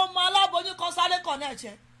tàbí ọmọ aláboyún kan sáré connect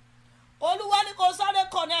ẹ̀. Olúwa ní kó sáré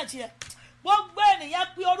connect ẹ̀. Gbogbo ènìyàn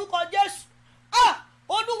pe orúkọ Jésù.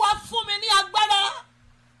 Olúwa fún mi ní agbára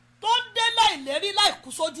tó dé láìlérí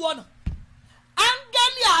láìkú sójú ọ̀nà.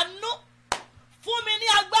 Áńgẹ́lì àánú fún mi ní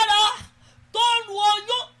agbára tó ń ru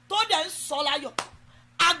oyún tó dẹ̀ ń sọ láyọ̀.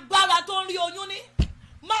 Agbára tó ń rí oyún ní.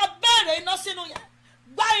 Máa bẹ̀rẹ̀ iná sínú yẹn.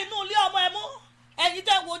 Gbá inú ilé ọmọ ẹ mú. Ẹ̀yin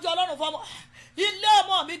tẹ́ ń wojú Ọlọ́run fọmọ. Ilé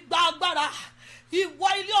ọmọ mi gba agbára. Ìwọ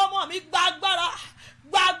ilé ọmọ mi gba agbára.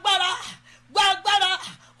 Gba agbára. Gba agbára.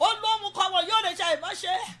 Olóhùn kan wọn yóò lè ṣe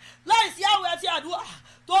àìmọ́ṣe láìsí àwẹ̀ àti àdúrà.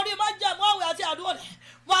 Torí má jẹ̀mú àwẹ̀ àti àdúrà rẹ̀.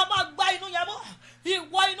 Wọ́n á máa gba inú yẹn mú.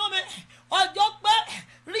 Ìwọ inú mi. Ọjọ́ pé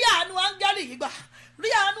rí àánú áńgẹ́lì yìí gbà. Rí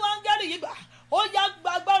àánú áńgẹ́lì yìí gbà. Ó yá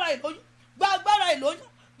gba agbára ìlóyún. Gba agbára ìlóyún.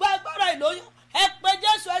 Gba agbára ìlóyún. Ẹ pé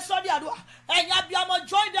Jésù ẹ sọ di àdúrà. Ẹ̀yin abiyamọ,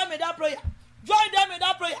 join them in that prayer. Join them in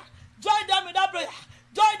that prayer. Join them in that prayer.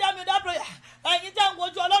 Join them in that prayer. Ẹ̀yin tẹ́ ń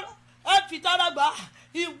wojú Ọlọ́run. Ẹ fi tara gbà.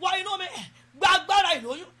 Ìwọ inú mi. Gba agbára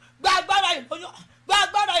ìlóyún. Gba agbára ìlóyún. Gba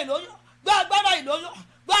agbára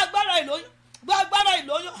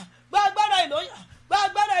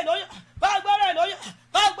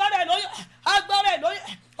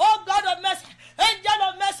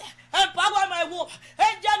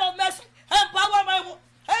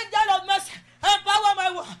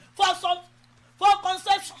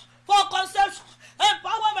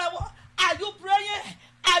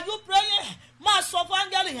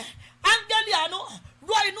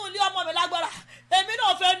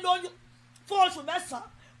oṣù mẹ́sàn-án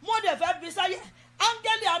mo dẹ̀ fẹ́ bí sáyé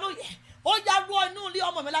áńgẹ́lì àánú yìí ó yá rọ inú ilé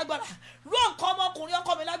ọmọ mi lágbára rọ nǹkan ọmọkùnrin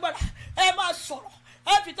ọkọ mi lágbára ẹ máa sọ̀rọ̀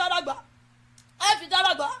ẹ fi tára gbà ẹ fi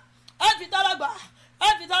tára gbà ẹ fi tára gbà ẹ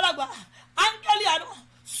fi tára gbà áńgẹ́lì àánú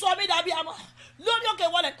sọ mí dàbí àmọ́ lórí òkè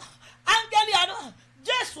wọlé áńgẹ́lì àánú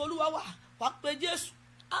Jésù Olúwa wa wà pé Jésù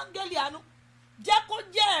áńgẹ́lì àánú jẹ́ kó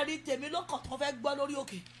jẹ́ ẹ̀rí tèmi lọ́kàn tó fẹ́ gbọ́ lórí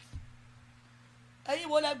òkè ẹ̀yin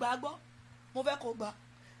wo lẹ gbà á gbọ́ mo fẹ́ kó gbà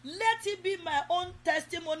let it be my own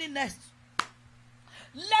testimony next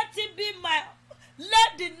let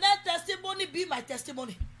the next testimony be my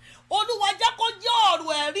testimony Olúwa jẹ́ kó jẹ́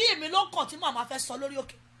ọ̀rọ̀ ẹ̀rí mi lọ́kàn tí màmá fẹ́ sọ lórí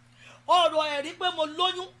òkè ọ̀rọ̀ ẹ̀rí pé mo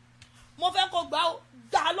lóyún mo fẹ́ kó gbà ó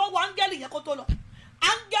dà lọ́wọ́ áńgẹ́lì yẹn kó tó lọ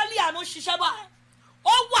áńgẹ́lì àánú ṣiṣẹ́ báyìí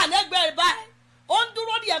ó wà lẹ́gbẹ̀ẹ́ báyìí ó ń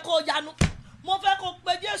dúró díẹ̀ kó yanu mo fẹ́ kó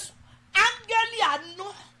pe Jésù áńgẹ́lì àánú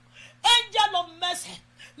angel of mercy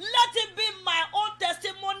let it be my own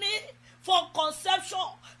testimony for conception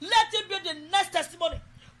let it be the next testimony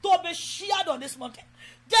to be shared on this mountain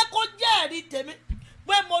jẹ́ kó jẹ́ ẹ̀rí tèmi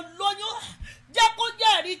pé mo lóyún jẹ́ kó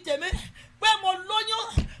jẹ́ ẹ̀rí tèmi pé mo lóyún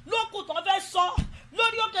lókùn tó fẹ́ sọ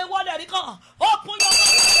lórí òkè ìwọlẹ̀ rí kan open your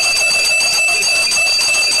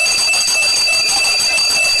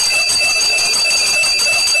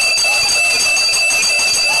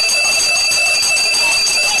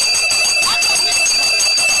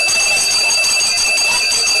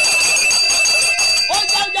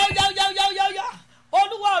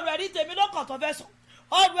Olúwa ọ̀rọ̀ ẹ̀rí tèmi lọ́kàn tó fẹ́ sọ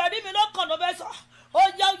ọ̀rọ̀ ẹ̀rí mi lọ́kàn tó fẹ́ sọ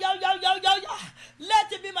let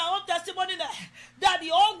it be my own testimony that the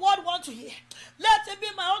whole world want to hear. Let it be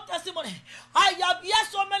my own testimony. I have heard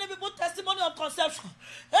so many people testimony of conception.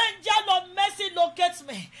 Angel of mercy locates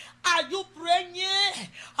me. Are you praying?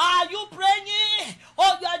 Are you praying? Or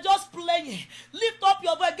you are just playing? Lift up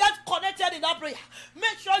your voice. Get connected in that prayer.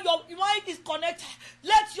 Make sure your mind is connected.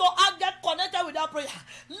 Let your heart get connected with that prayer.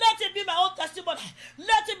 Let it be my own testimony.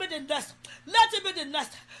 Let it be the next. Let it be the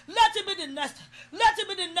next. Let it be the next. Let it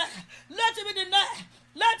be the next. Let it be the next.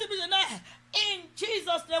 Let it be the next. In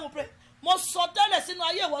Jesus' name we pray. Mo sọ tẹ́lẹ̀ sínú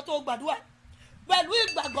ayé ìwọ tó gbàdúrà pẹ̀lú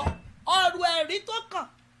ìgbàgbọ́ ọ̀rọ̀ ẹ̀rí tó kàn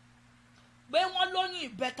pé wọ́n lóyún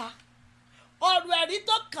ìbẹ́ta ọ̀rọ̀ ẹ̀rí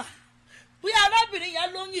tó kàn pé arábìnrin yẹn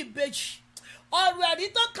lóyún ìbejì ọ̀rọ̀ ẹ̀rí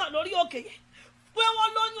tó kàn lórí òkè yẹn pé wọ́n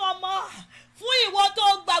lóyún ọmọ fún ìwọ tó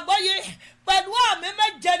gbàgbọ́ yìí pẹ̀lú àmì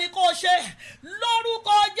méje ni kò ṣe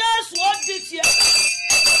lórúkọ Jésù ó di tiẹ̀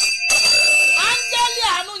áńgẹ́lì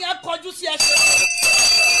àánú yẹn kọjú sí ẹsẹ̀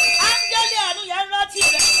áńgẹ́lì àánú yẹn rántí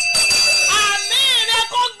rẹ̀ àmì rẹ̀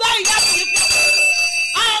kó gbá ìyanu yìí fún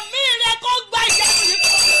àmì rẹ̀ kó gbá ìyanu yìí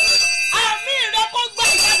fún àmì rẹ̀ kó gbá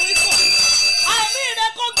ìyanu yìí fún àmì rẹ̀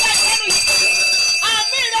kó gbá ìyanu yìí fún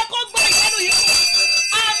àmì rẹ̀ kó gbá ìyanu yìí fún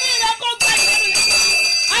àmì rẹ̀ kó gbá ìyanu yìí fún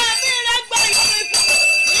àmì rẹ̀ gbá ìyanu yìí fún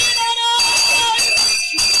ìrọ̀rọ̀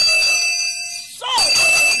so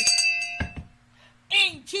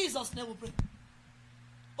in Jesus name we pray.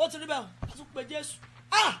 Ó ti rí bẹ́ẹ̀ a tún pe Jésù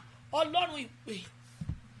Ọlọ́run ìpè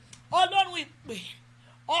Ọlọ́run ìpè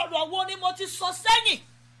ọ̀rọ̀ wo ni mo ti sọ sẹ́yìn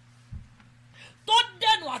tó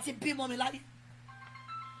dẹnu àti bímọ mi láyé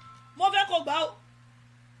mo fẹ́ kó gbà ó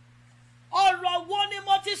ọ̀rọ̀ wo ni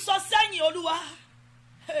mo ti sọ sẹ́yìn Olúwa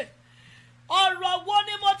ọ̀rọ̀ wo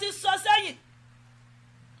ni mo ti sọ sẹ́yìn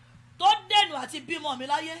tó dẹnu àti bímọ mi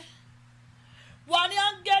láyé wà ní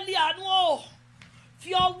áńgẹ́lì àánú o fi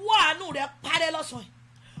ọwọ́ àánú rẹ̀ parẹ́ lọ́sàn-án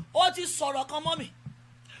ó ti sọ̀rọ̀ kan mọ́ mi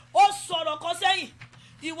ó sọ̀rọ̀ kan sẹ́yìn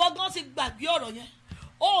ìwọ gan ti gbàgbé ọ̀rọ̀ yẹn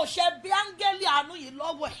ó ṣe bí áńgẹ́lì àánú yìí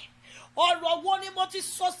lọ́wọ́ ẹ̀ ọ̀rọ̀ wo ni mo ti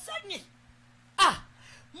sọ sẹ́yìn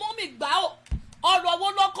mọ́mì gbà ó ọ̀rọ̀ wo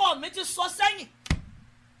lọ́kọ mi ti sọ sẹ́yìn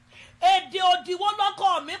èdè òdì wo lọ́kọ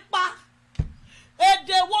mi pa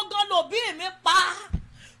èdè wo gan lòbí mi pa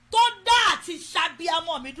tó dá àti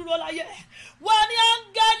ṣàbíamọ mi dúró láyé wọ́n ní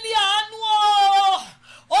áńgẹ́lì àánú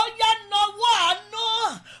ó yá nawọ́ àánú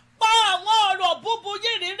pa àwọn ọ̀rọ̀ búburú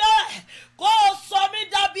yìí rí rẹ̀ kó o sọ mí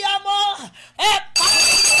dàbí amọ́ ẹ pa.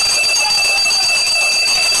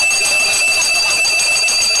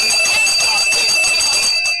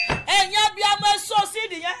 ẹ̀yin abiyamọ ẹ sọ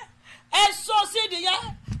sídìí yẹn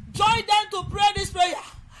join them to pray this prayer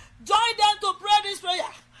join them to pray this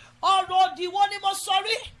prayer ọ̀rọ̀ òdìwọ́ ni mo sọ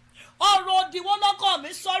rí ọ̀rọ̀ òdìwọ́ lọ́kọ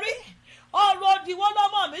mi sọ rí ọ̀rọ̀ òdìwọ́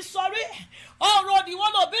lọ́mọ mi sọ rí ọ̀rọ̀ òdìwọ́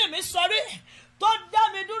lòbí mi sọ rí tó dá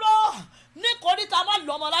mi dúró ní kòríta má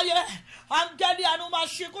lọ́mọ láyé áńgẹ́lì àánú máa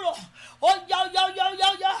ṣe kúrò ó yá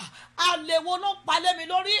àlèwo ló palẹ̀ mi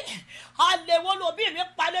lórí àlèwo lòbí mi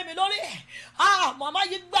palẹ̀ mi lórí màmá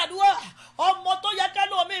yìí gbàdúrà ọmọ tó yẹ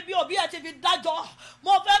kẹ́lẹ́ omi bí òbí ẹ̀ ti fi dájọ́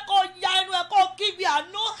mo fẹ́ kó ya ẹnu ẹ̀ kó kígbe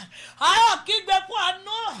àánú kígbe fún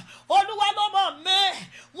àánú Olúwa lọ́mọ mi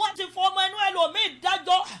wọ́n ti fọ ọmọ inú ẹ̀ lò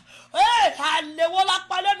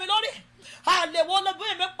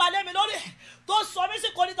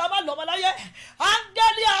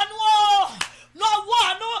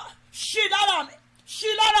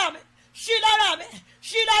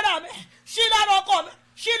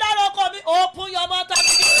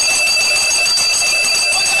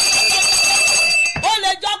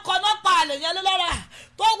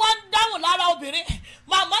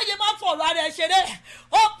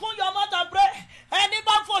open your mouth and pray. Ẹni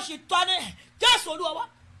bá fòṣì tọ́ ni Jésù Olúwa wa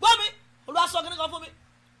gbọ́ mi Olúwa sọ kíní kan fún mi.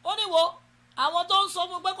 Ó ní wo àwọn tó ń sọ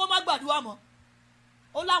fún pé kó má gbàdúrà mọ́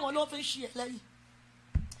ó láwọn ló fi ń ṣe ẹ̀ lẹ́yìn.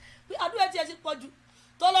 Bí àdúrà tiẹ̀ ti pọ̀ jù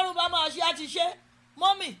tọ́lọ́run bá máa ṣe àti ṣe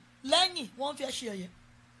mọ́mì lẹ́yìn wọ́n fi ẹ́ ṣe ẹ̀yẹ.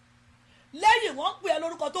 Lẹ́yìn wọ́n ń pè ẹ́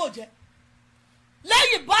lórúkọ tó jẹ́.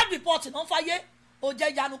 Lẹ́yìn bad report náà fáyé ó jẹ́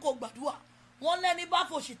yanu kó gbàdúrà. Wọ́n lẹ́ni bá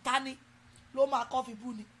fòṣì ta ni ló máa kọ́ fi bú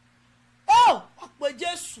ni. Ó ọ̀pẹ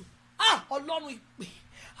Jésù Ọlọ́run ìpè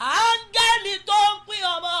áńgẹ́lì tó ń pín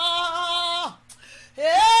ọmọ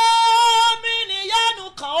èmi níyanu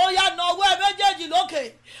kan ó yá náwó ẹ méjèèjì lókè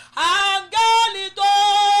áńgẹ́lì tó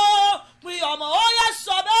pín ọmọ ó yá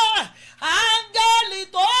sọ bẹ́ẹ̀ áńgẹ́lì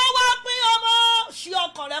tó wá pín ọmọ ṣí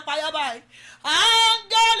ọkàn rẹ payá báyìí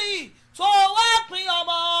áńgẹ́lì tó wá pín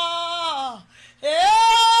ọmọ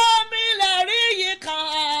èmi lè rí yìí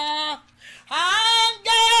kan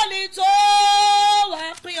áńgẹ́lì tó wá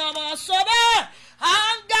pín ọmọ sọ bẹ́ẹ̀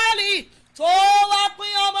áńgẹ́lì tó wá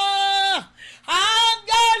pín ọmọ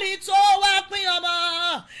áńgẹ́lì tó wá pín ọmọ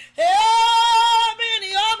èmi ni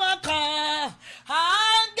ọmọ kan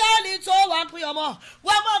áńgẹ́lì tó wá pín ọmọ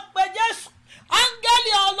wọ́n mọ̀ pé Jésù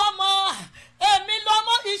áńgẹ́lì ọlọ́mọ èmi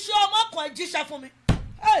lọ́mọ iṣẹ́ ọmọ kan jíṣẹ́ fún mi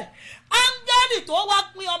áńgẹ́lì tó wá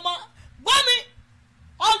pín ọmọ gbọ́ mi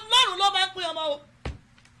Ọlọ́run ló máa ń pín ọmọ o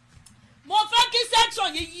mo fẹ́ kí section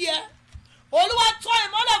yìí yí ẹ Olúwa tọ́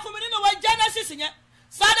ìmọ́lẹ̀ fún mi nínú ìwé Genesis yẹn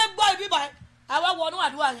sáré gbọ́ ibi báyìí àwa wọnú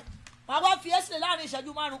àdúrà yẹn wàá wá fi ẹ́ sílẹ̀ láàrin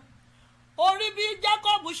ìṣẹ́jú 5 orí bí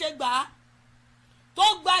Jacob ṣe gbà á tó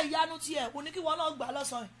gba ìyanu tiẹ̀ kò ní kí wọn náà gbà á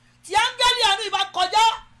lọ́sàn-án tí áńgẹ́lì àánú ìbá kọjá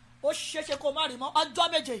ó ṣeéṣe kó má rí mọ́ ọjọ́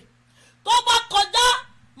 7 tó bá kọjá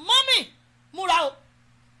mọ́mì múra o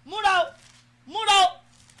múra o múra o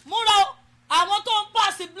múra o àwọn tó ń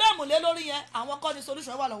pàṣẹ blame lé lórí yẹn àwọn kọ́ ni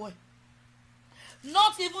solution wà lọ́wọ́ ẹ̀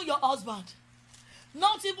not even your husband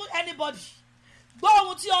not even anybody gbọ́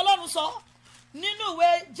ohun tí Ọlọ́run sọ nínú ìwé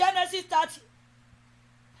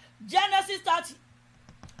Genesis 30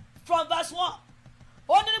 from verse 1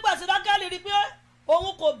 ó ní nígbà tí Rákélì rí pé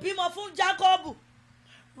òun kò bímọ fún Jákọ́bù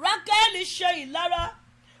Rákélì ṣe ìlara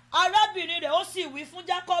arábìnrin rẹ̀ ó sì wí fún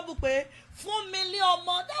Jákọ́bù pé fún mi ní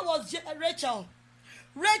ọmọ that was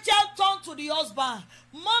Rachel turned to the husband.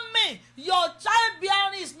 Mommy, your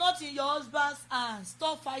childbearing is not in your husband's hands.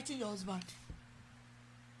 Stop fighting your husband.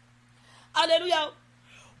 Hallelujah.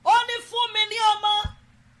 Only fún mi ní ọmọ.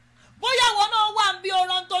 Bóyá wọn náà wà ń bí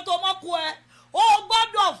ọ̀rọ̀ tó tó mọ́ kú ẹ. Ó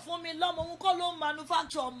gbọ́dọ̀ fún mi lọ́mọ. Òun kọ́ ló ń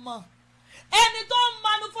manufacture ọmọ. Ẹni tó ń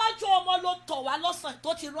manufacture ọmọ ló tọ̀ wá lọ́sàn-án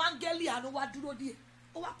tó ti rán áńgẹ́lì àánú wá dúró díẹ̀.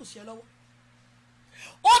 Ó wá kù sí ẹ lọ́wọ́.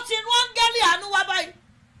 Ó ti rán áńgẹ́lì àánú wá báyìí.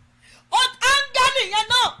 Áńgẹ́lì yẹn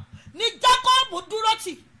náà ni Jacob dúró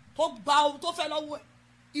tì tó gba ohun tó fẹ́ lọ́wọ́ ẹ̀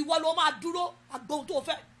ìwọ ló máa dúró àgbà ohun tó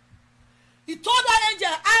fẹ́. He told that angel,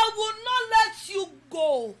 I will not let you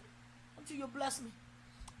go until you bless me.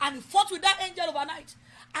 And he fought with that angel overnight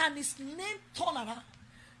and his name turned around,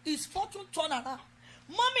 his fortune turned around.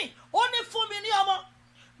 Mommy, ó ní fún mi ní ọmọ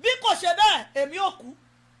bí kò ṣe bẹ́ẹ̀ èmi ò kú.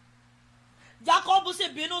 Jacob sì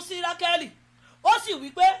bínú sí Rákélì ó sì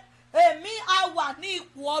wí pé èmi á wà ní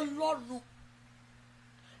ipò Ọlọ́run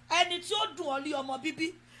ẹni tí ó dùn ọ́ lé ọmọ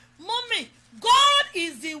bíbí. Mommy, God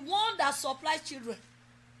is the one that supplies children.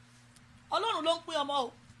 Ọlọ́run ló ń pín ọmọ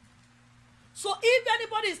o. So if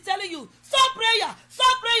anybody is telling you stop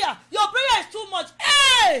prayer, your prayer is too much,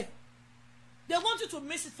 hey, they want you to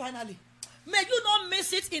miss it finally. May you not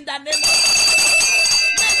miss it in the name of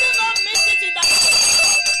Jesus. May you not miss it in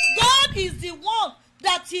the God is the one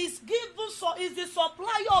that is is the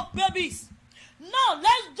supplier of babies. Now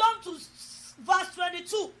let's jump to verse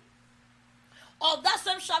 22 of that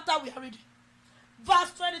same chapter we are reading.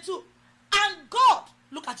 Verse 22. And God,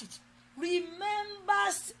 look at it,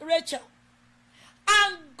 remembers Rachel.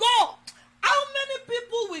 And God, how many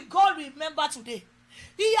people will God remember today?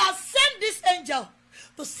 He has sent this angel,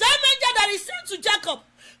 the same angel that he sent to Jacob,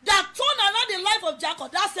 that turned around the life of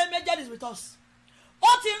Jacob. That same angel is with us. Ó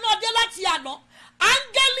ti rán dé láti àná.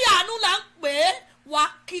 Áńgẹ́lì àánú là ń pè é wá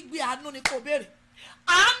kígbe àánú ni kò béèrè.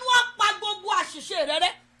 Àánú á pa gbogbo àṣìṣe rẹ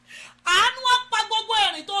rẹ́. Àánú á pa gbogbo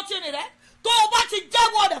ẹ̀rìn tó ti rìn rẹ́. Tó o bá ti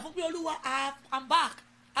jẹ́wọ́ rẹ̀ fún pé Olúwa, I'm back.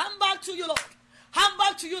 I'm back to you, Lord. I'm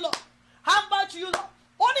back to you, Lord. I'm back to you, Lord.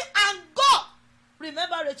 Only and God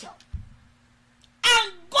remember Rachel.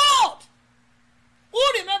 And God, who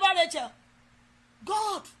remember Rachel?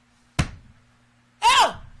 God.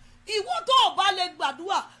 Ìwọ tó o bá lè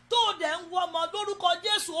gbàdúrà tó o dẹ̀ ń wọ ọmọ lórúkọ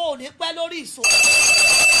Jésù ò ní pẹ́ lórí ìṣó.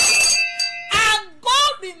 And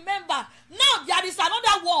God remember. Now there is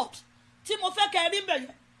another word tí mo fẹ́ kẹ́ rí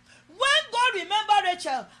bẹ̀yẹn. When God remember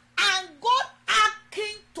Rachel and God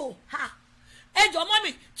hearkened to her. Ẹ jọ̀ọ́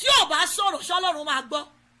mọ́mì sọ̀rọ̀ ṣọ́lọ́run máa gbọ́.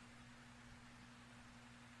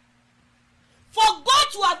 For God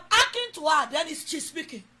to have hearkened to her, then she's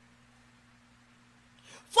speaking.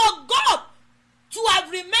 For God to have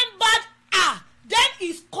remembered her, then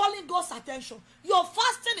he's calling God's attention. Your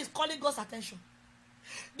fasting is calling God's attention.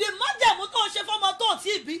 The májẹ̀mú tó ń ṣe fọ́mọ tó ń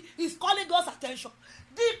tí bí is calling God's attention.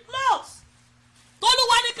 The clothes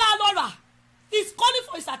tólúwa ní ká lọ rà is calling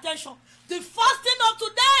for his attention. The fasting of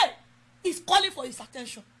today is calling for his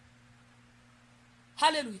attention.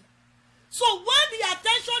 Hallelujah. So when the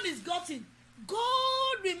attention is gotten,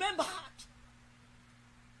 God remembered.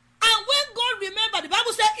 And when God remembered, the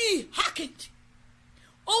Bible said he hearkened.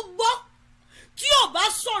 Ó gbọ́. Tí ò bá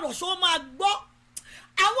sọ̀rọ̀ ṣó máa gbọ́.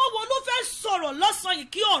 Àwọn wo ló fẹ́ sọ̀rọ̀ lọ́sàn-án yìí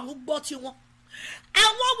kí ọ̀run gbọ́ tiwọn?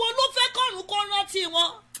 Àwọn wo ló fẹ́ kọ́run kó rántí wọn?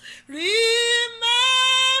 Remember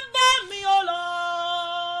me, O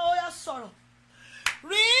Lord. Ó yá sọ̀rọ̀.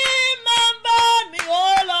 Remember me, O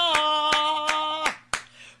Lord.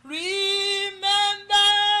 Remember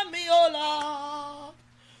me, O Lord.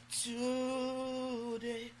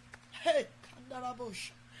 Today. Hey,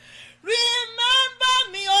 Kandarabosha. Remember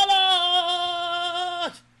me, O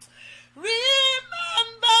Lord.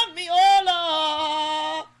 Remember me, O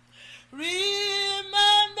Lord.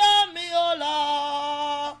 Remember me, O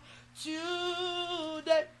Lord.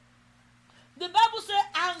 Today. The Bible says,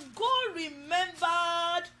 and God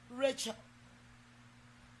remembered Rachel.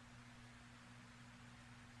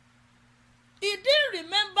 He didn't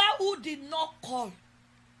remember who did not call.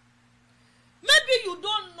 Maybe you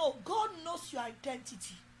don't know. God knows your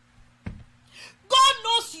identity. God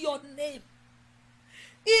knows your name.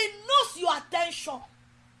 He knows your attention.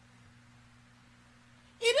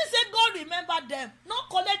 He didn't say God remember them, not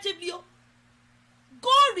collectively.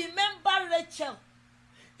 God remember Rachel.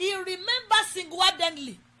 He remember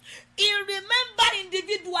singularly. He remember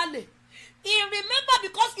individually. He remember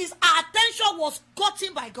because his attention was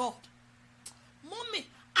gotten by God. Mommy,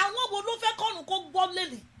 àwọn wo ló fẹ́ kọ́run kó gbọ́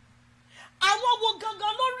lélẹ̀? Àwọn wo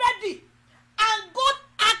gangan ló ready? And God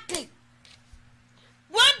acting.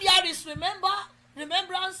 When there is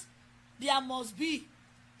remembrance, there must be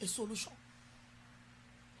a solution.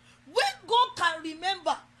 When God can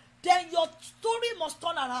remember, then your story must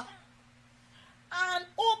turn around. And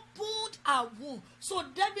opened a womb. So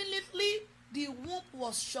definitely the womb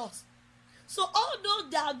was shut. So all those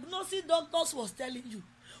diagnosis doctors was telling you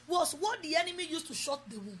was what the enemy used to shut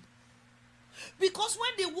the womb. Because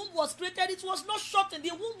when the womb was created, it was not shut, and the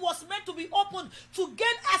womb was meant to be opened to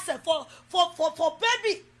gain access for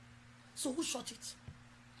baby. So who shut it?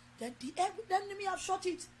 Then the enemy have shut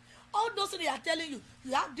it. All those things they are telling you,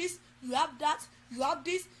 you have this, you have that, you have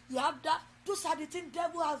this, you have that. Those are the things the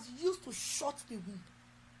devil has used to shut the womb.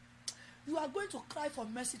 You are going to cry for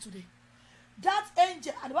mercy today. That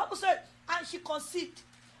angel, and the Bible said, and she conceived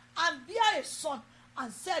and bare a son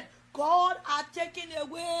and said, God had taken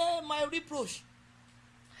away my reproach.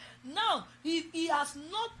 Now, if he has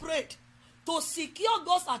not prayed to secure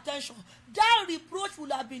God's attention, that reproach will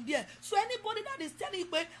have been there. So anybody that is telling you,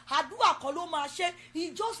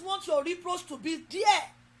 he just wants your reproach to be there.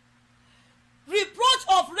 Reproach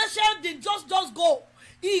of Rachel didn't just go.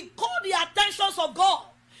 He called the attentions of God.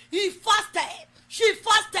 He fasted. She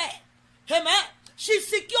fasted. Amen. She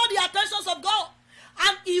secured the attentions of God.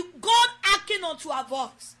 And God acting unto her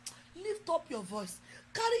voice. Lift up your voice.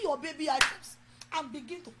 Carry your baby items and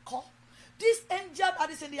begin to call. This angel that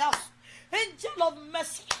is in the house. Angel of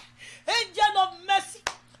mercy. Angel of mercy.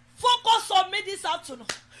 Focus on me this afternoon.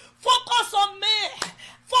 Focus on me.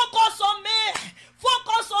 Focus on me.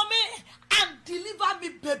 Focus on me. And deliver me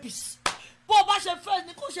babies.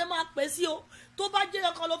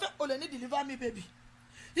 Deliver me baby.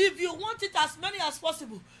 If you want it as many as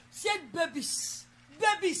possible, say babies.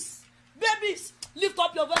 Babies. Babies. Lift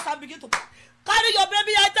up your voice and begin to carry your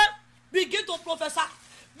baby item. Begin to prophesy.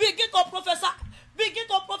 Begin to prophesy. Begin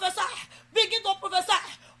to prophesy. Begin to prophesy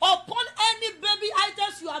upon any baby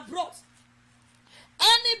items you have brought.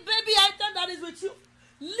 Any baby item that is with you,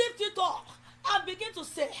 lift it up and begin to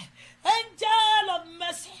say, Angel of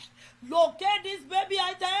mercy, locate these baby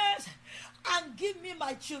items and give me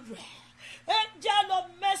my children. Angel of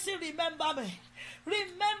mercy, remember me.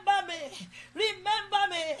 Remember me. Remember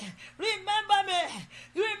me. Remember me.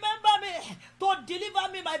 Remember me to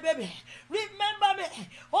deliver me my baby. Remember me.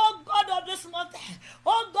 Oh God of this month.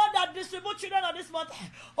 Oh God that distribute children of this month.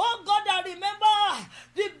 Oh God that remember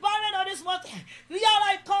the barren of this month. Here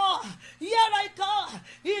I come. Here I come.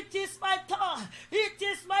 It is my turn. It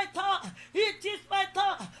is my turn. It is my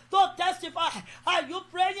turn to testify. Are you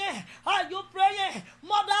praying? Are you praying?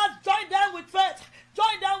 Mothers, join them with faith.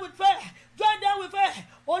 Join them with faith. Join them with faith.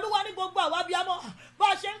 Olúwa ní gbogbo àwa abiyamọ bá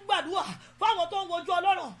a ṣe ń gbàdúrà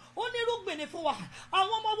ni fún wa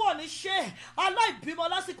àwọn ọmọ wọn ò ní ṣe aláìbímọ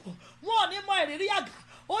lásìkò wọn ò ní mọ ìrírí àgà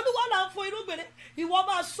olúwa là ń fún irúgbìn ìwọ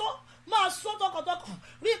máa sọ tọkàntọkàn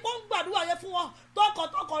rí pé ó ń gbàdúrà yẹn fún wọn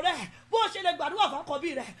tọkàntọkàn rẹ bó o ṣe lè gbàdúrà fún àkọ́bí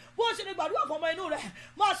rẹ bó o ṣe lè gbàdúrà fún ọmọ inú rẹ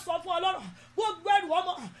máa sọ fún ọlọ́run gbogbo ẹrù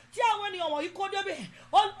ọmọ tí àwọn ènìyàn wọ̀nyí kó débi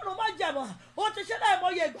ọlọ́run má jẹ̀mọ́ ó ti ṣe láì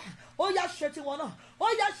mọye ìgbà ó yá ṣe tiwọn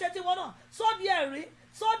náà sọ́ọ́dí ẹ̀rí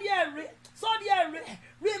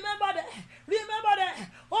remember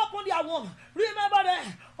them open their womb remember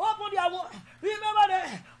them open their womb remember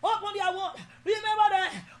them open their womb remember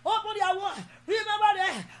them open their womb remember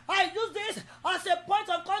them. I use this as a point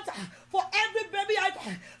of contact for every baby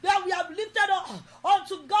item that we have lifted up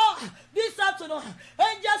unto God this afternoon.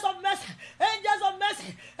 Angels of mercy, angels of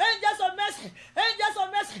mercy, angels of mercy, angels of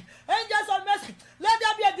mercy, angels of mercy. Let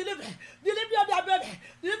there be a delivery of their baby,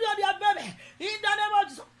 in the name of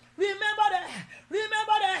Jesus. Remember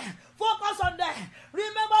them, focus on them,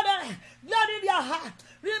 remember them, let in their heart,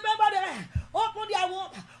 remember them, open their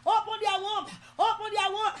womb, open their womb, open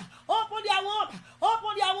their womb, open their womb,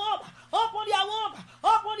 open their womb, open their womb,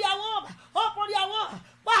 open their womb, open their womb.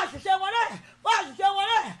 Wá ṣiṣẹ́ wọlé, wá ṣiṣẹ́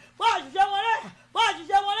wọlé, wá ṣiṣẹ́ wọlé, wá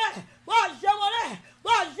ṣiṣẹ́ wọlé, wá ṣiṣẹ́ wọlé,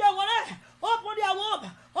 wá ṣiṣẹ́ wọlé. Open their womb,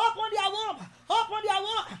 open their womb, open their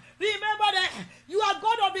womb. Remember that you are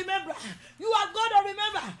God of remembrance. You are God of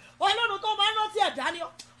remembrance. Ọlọ́run tó máa ń rántí ẹ̀dá ni ọ́.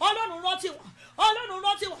 Ọlọ́run rántí wọn. Ọlọ́run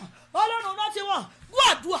rántí wọn. Ọlọ́run rántí wọn. Gbọ́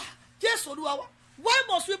àdúrà. Jésù Olúwa wa. Why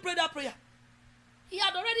must we pray that prayer? He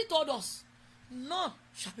had already told us, none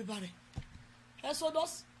shall be barren.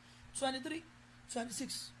 Exodus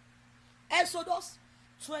 23:26. Exodus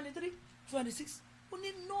 23:26.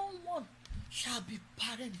 Only no one shall be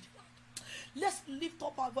barren in the land. Let's lift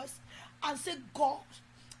up our voice and say, God,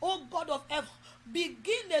 oh God of heaven,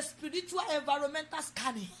 begin a spiritual environmental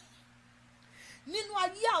scanning. Nínú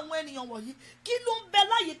ayé àwọn ènìyàn wọ̀nyí, kí ló ń bẹ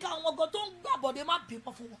láyìíká àwọn ọgọ́ tó ń gbàbọ̀dé má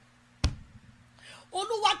bímọ fún wọn?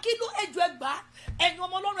 Olúwa kí ló ẹjọ́ ẹgbàá ẹ̀yin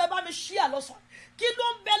ọmọ Ọlọ́run ẹ bá mi ṣí àlọ́sàn. Kí ló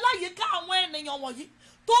ń bẹ láyìíká àwọn ènìyàn wọ̀nyí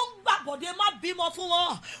tó ń gbàbọ̀dé má bímọ fún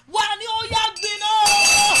wọn? Wà ní ó yá gbiná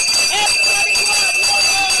ẹ pariwo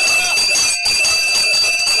àdúrà.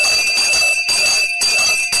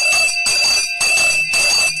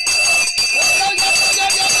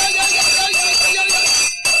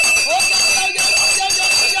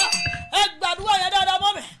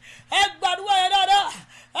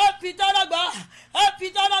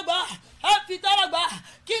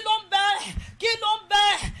 Kí ló ń bẹ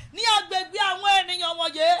ní agbègbè àwọn ènìyàn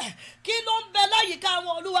wọ̀nyí? Kí ló ń bẹ láyìíká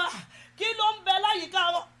wọn Olúwa? Kí ló ń bẹ láyìíká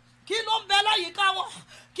wọn? Kí ló ń bẹ láyìíká wọn?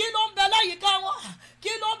 Kí ló ń bẹ láyìíká wọn?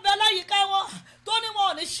 Kí ló ń bẹ láyìíká wọn? Tó ní wọn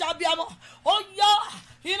ò ní ṣàbíamọ. Ó yá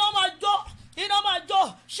iná máa jó, iná máa jó.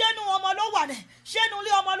 Ṣénu ọmọ ló wà ní? Ṣénu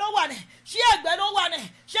ilé ọmọ ló wà ní? Ṣé ẹ̀gbẹ́ ló wà ní?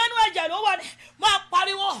 Ṣénu ẹ̀jẹ̀ ló wà ní? Máa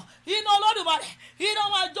pariwo iná Olódùmarè, iná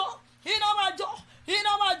máa jó, iná máa jó,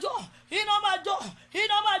 iná máa jó, iná máa jó,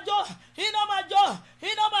 iná máa jó, iná máa jó,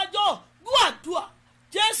 iná máa jó. Gbàdúrà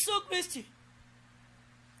Jésù Kristi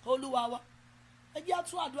Olúwa wa. Ẹ jẹ́ á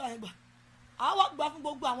tún àdúrà yẹn gbà. Àwa gbà fún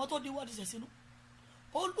gbogbo àwọn tó di wọ́ọ̀dì ṣẹ̀ sínú.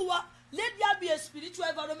 Olúwa, let there be a spiritual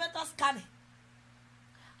environmental scanning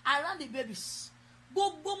around the babies.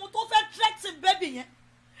 Gbogbo ohun tó fẹ́ threaten baby yẹn.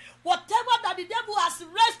 Whatever that the devil has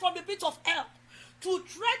raised from the pit of hell to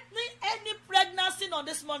threaten any pregnancy on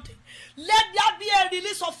this mountain, let there be a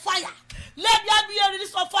release of fire. Let there be a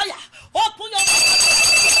release of fire. Open your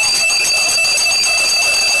mouth.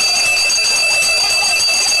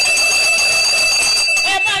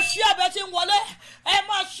 Ẹ máa ṣí abẹ tí ń wọlé. Ẹ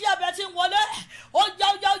máa ṣí abẹ tí ń wọlé. Ó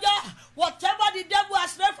yá. Whatever the devil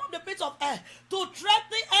has raised from the pit of hell to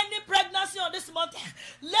threaten any pregnancy on this mountain,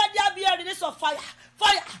 let there be a release of fire.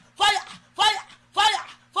 Fire, fire, fire, fire,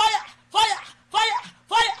 fire, fire, fire,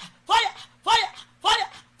 fire, fire, fire,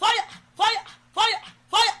 fire, fire, fire, fire,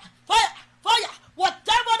 fire, fire, fire.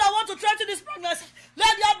 Whatever that want to threaten this pregnancy,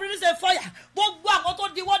 let there be release of fire. Gbogbo àwọn tó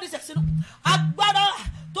di wọ́ọ̀dì ṣẹ̀ sínú. Agbára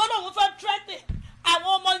tó lóun fẹ́ threaten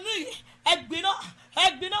àwọn ọmọ inú yìí. Ẹ̀gbìnà.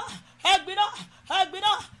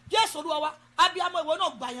 Jésù Olúwa wa, abiyamọ ìwọ náà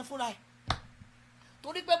gbà yẹn fúnra ẹ̀.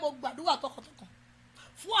 Torí pé mo gbàdúrà tọkàntọkàn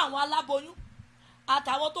fún àwọn aláboyún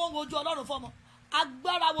àtàwọn tó ń wojú Ọlọ́run fọ́mọ.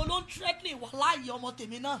 Agbára wo ló ń threatening wà láàyè ọmọ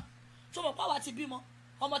tèmi náà? Ṣọmọ pàwọ́ ti bímọ,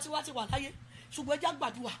 ọmọ tí wá ti wà láyé. Ṣùgbọ́n ẹjá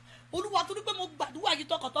gbàdúrà. Olúwa, torí pé mo gbàdúrà yìí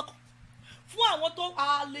tọkàntọkàn fún àwọn tó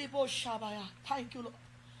àlebo ṣàbàyà. Thank you Lord.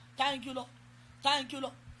 Thank you Lord. Thank you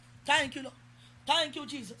Lord. Thank you Lord. Thank you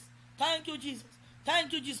Jesus. Thank you Jesus.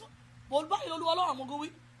 Thank you Jesus. Olúwa yìí Olúwa Ọlọ́run àmọ́gó wí.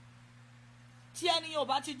 Tí ẹni yẹn ò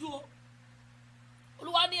bá ti dúró,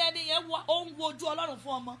 Olúwa ní ẹni yẹn ó ń wojú Ọlọ́run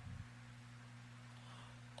fún ọmọ.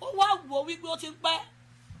 Ó wá wò wípé ó ti ń pẹ́.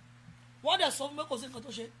 Wọ́n dẹ̀ sọ fún mi kò sí nǹkan tó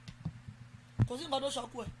ṣe. kò sí nǹkan tó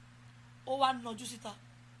ṣọkú ẹ̀, ó wá nájú síta,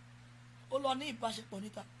 ó lọ ní ìbáṣepọ̀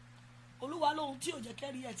níta. Olúwa lóhun tí ò jẹ́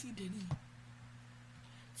kẹ́rí ẹ̀ tí ì dé nìyí.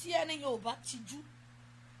 Tí ẹni yẹn ò bá tijú,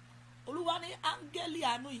 Olúwa ní áńgẹ́lì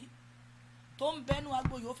àánú yìí tó ń bẹnu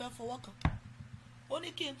agbo yìí ó fẹ́ fọwọ́ kan. Ó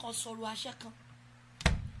ní kí n kàn sọ̀rọ̀ àṣẹ kan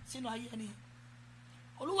sínú ayé ẹni yẹn.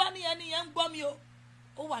 Olúwa ní ẹni yẹn ń gbọ́ mi o,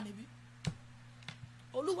 ó wà níbí.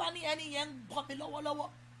 Olúwa ní ẹni yẹn ń gbọ́ mi lọ́wọ́lọ́wọ́,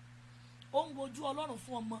 ó ń wojú Ọlọ́run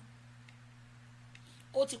fún ọmọ.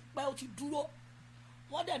 Ó ti pẹ́, ó ti dúró.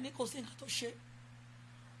 Wọ́n dẹ̀ ní kò sí nǹkan tó ṣe,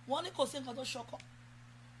 wọ́n ní kò sí nǹkan tó ṣọkọ,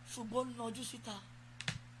 ṣùgbọ́n ó nájú síta,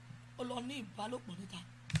 ó lọ ní ìbálòpọ̀ níta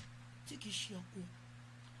tí kìí ṣe ọkọ.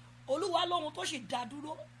 Olúwa lóhun tó sì dá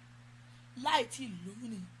dúró láì tí ì lóyún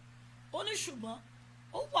ni. Ó ní ṣùgbọ́n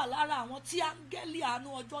ó wà lára àwọn tí áńgẹ́lì àánú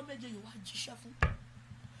ọjọ́ méje yìí wá jíṣẹ́ fún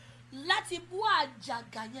láti bú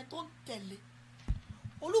àjàgà yẹn tó ń tẹ̀lé.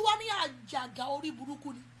 Olúwa ní àjàgà orí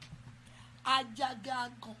burúkú ni, àjàgà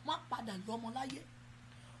àgàn má padà lọ́mọ láyé.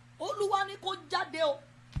 Olúwa ní kó jáde o,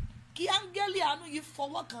 kí áńgẹ́lì àánú yìí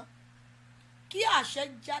fọwọ́ kan, kí àṣẹ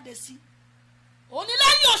jáde sí. Ó ní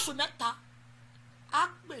lẹ́yìn oṣù 3 á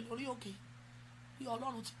pè lórí òkè bí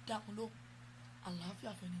Ọlọ́run ti dáhùn lóhùn.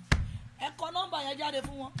 Àlàáfíà fẹ́ ni. Ẹ kọ nọ́mbà yẹn jáde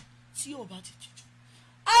fún wọn tí ò bá ti tìjú.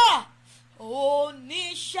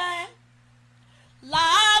 Oníṣẹ́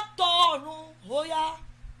látọ̀run ó yá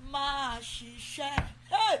máa ṣiṣẹ́.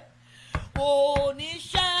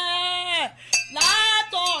 Oníṣẹ́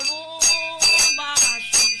látọ̀run máa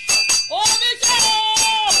ṣiṣẹ́. Oníṣẹ́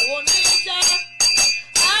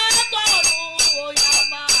látọ̀run ó yá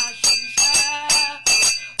máa ṣiṣẹ́.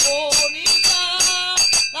 Oníṣẹ́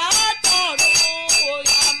látọ̀run ó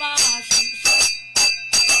yá máa ṣiṣẹ́.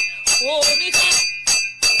 Oníṣẹ́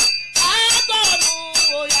látọ̀run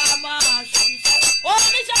ó yá máa ṣiṣẹ́.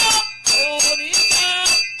 Oníṣẹ́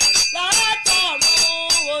látọ̀run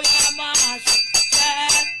ó yá máa ṣiṣẹ́.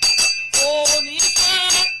 Oníṣẹ́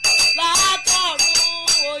látọ̀run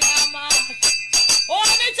ó yá máa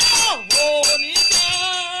ṣiṣẹ́. Oníṣẹ́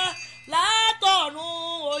látọ̀run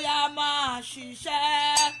ó yá máa ṣiṣẹ́.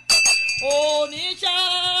 Oníṣẹ́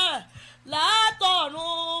látọ̀run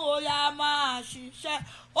ó yá máa ṣiṣẹ́.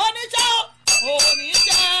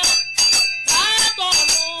 Oníṣẹ́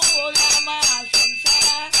látọ̀run ó yá máa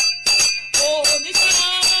ṣiṣẹ́. Oníṣẹ́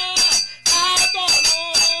látọ̀run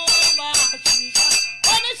máa ṣiṣẹ́.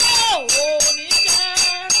 Oníṣẹ́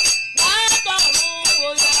látọ̀run ó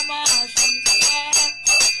yá máa ṣiṣẹ́.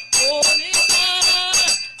 Oníṣẹ́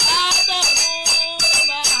látọ̀run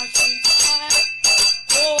máa ṣiṣẹ́.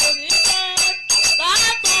 Oníṣẹ́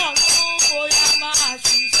látọ̀run ó yá máa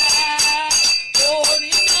ṣiṣẹ́.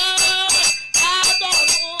 Oníṣẹ́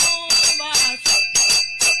látọ̀run máa ṣiṣẹ́.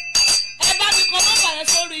 Ẹ bá mi kọ nọ́mbà yẹn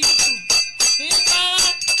sórí YouTube.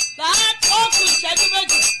 Ó kù ìṣẹ́jú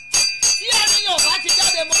méjì tí ẹni yóò bá ti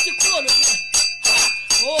jáde, mo ti kúrò lórí ẹ̀.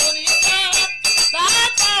 Oníṣẹ́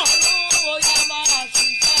látọ̀run ó yá máa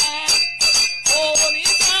ṣiṣẹ́.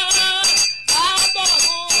 Oníṣẹ́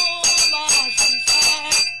látọ̀run máa ṣiṣẹ́.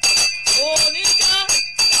 Oníṣẹ́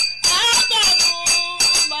látọ̀run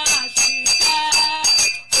máa ṣiṣẹ́.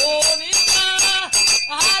 Oníṣẹ́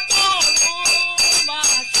látọ̀run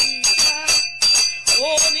máa ṣiṣẹ́.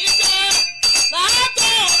 Oníṣẹ́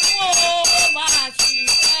látọ̀run ó máa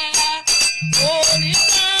ṣiṣẹ́.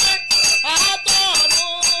 Oníṣẹ́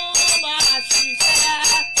látọ̀run máa ṣiṣẹ́.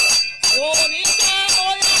 Oníṣẹ́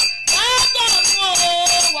oyá látọ̀run ó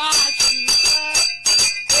wá ṣiṣẹ́.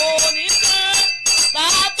 Oníṣẹ́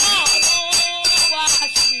látọ̀run wá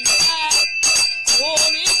ṣiṣẹ́.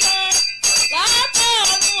 Oníṣẹ́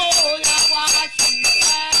látọ̀run ó yá wá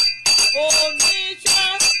ṣiṣẹ́. Oníṣẹ́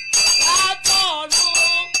látọ̀run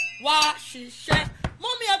wá ṣiṣẹ́. Mú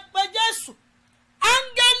mi ẹ pé Jésù,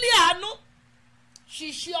 áńgẹ́lì àánú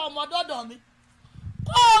ṣiṣẹ́ ọmọ dọ́dọ̀ mi,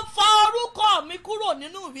 kó o fa orúkọ mi kúrò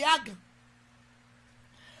nínú ìwé àgàn.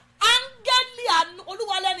 Áńgẹ́lì àánú,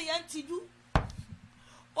 Olúwa lẹ́ni yẹn ń tijú.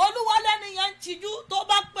 Olúwa lẹ́ni yẹn ń tijú, tó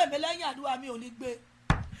bá pè mí lẹ́yìn àdúrà mi ò ní gbé.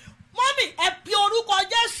 Mọ́mì ẹ pe orúkọ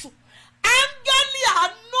Jésù, áńgẹ́lì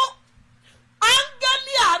àánú,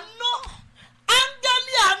 áńgẹ́lì àánú,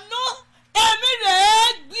 áńgẹ́lì àánú, èmi rèé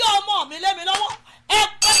gbé ọmọ mi lé mi lọ́wọ́. Ẹ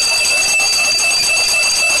pẹ́.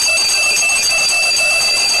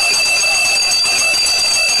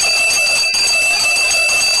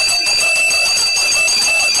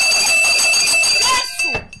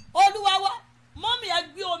 Jésù Olúwa wa, mọ́mì ẹ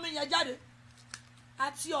gbé omi yẹn jáde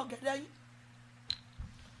àti ọ̀gẹ̀dẹ̀ yín,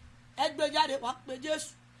 ẹ gbé jáde wá pé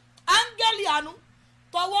Jésù, áńgẹ́lì àánú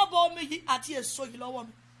tọwọ́ bọ omi yìí àti èso yìí lọ́wọ́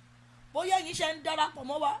mi. Bóyá ẹ̀yin ṣe ń darapọ̀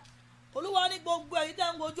mọ́ wa, Olúwa ní gbogbo ẹ̀yin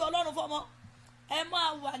tẹ́ ń wojú Ọlọ́run fọ́mọ, ẹ máa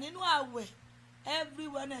wà nínú àwẹ̀ every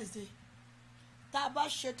Wednesday. tá a bá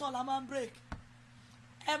ṣetán la máa ń break.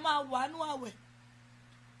 Ẹ máa wà nú àwẹ̀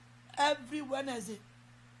every Wednesday.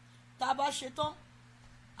 Tá a bá ṣetán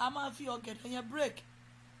a máa fi ọ̀gẹ̀dẹ̀ yẹn break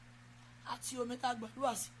àti omi tá a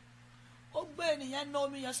gbàdúrà sí. Ó gbé ènìyàn ná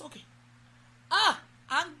omi yẹn sókè.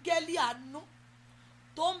 Áńgẹ́lì àánú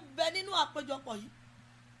tó ń bẹ nínú àpéjọpọ̀ yìí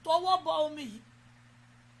tọwọ́ bọ omi yìí,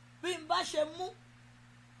 bí n bá ṣe mú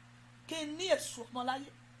kí n ní èso ọmọ láyé,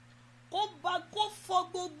 kó fọ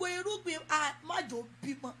gbogbo irúgbìn májò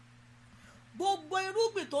bímọ, gbogbo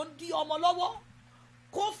irúgbìn tó ń di ọmọ lọ́wọ́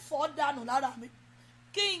kó fọ́ dànù lára mi,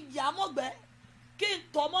 kí n yà mọ́gbẹ́, kí n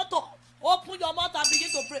tọ́ mọ́tọ̀. Open your mouth and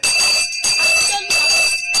begin to pray. Áńgẹ́lì àánú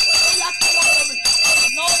ó yá tọwọ́ bọ mi,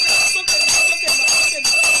 ná omi sókè mi, sókè mi, sókè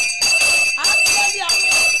mi. Áńgẹ́lì àánú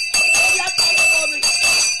ó yá tọwọ́ bọ mi,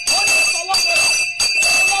 ó yá tọwọ́ bọ mi,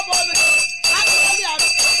 tọwọ́ bọ mi. Áńgẹ́lì àánú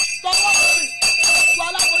tọwọ́ bọ mi. Gbogbo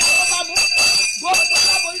aláboyún tó bá mú, gbogbo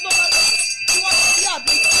aláboyún tó bá mú, tí wọ́n ti rí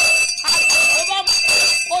àbí àgọ̀ tó bá mú,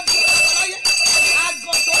 ó di ọ̀rọ̀ láyé.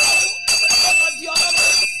 Àgọ̀ tó bá mú, ó lọ di ọ̀rọ̀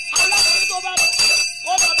láyé. Aláboyún tó bá mú,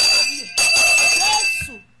 ó lọ bí àbíyè.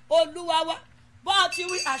 Jésù Olúwa wa, bá a ti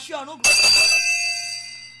wí àṣẹ ọ̀run gùn.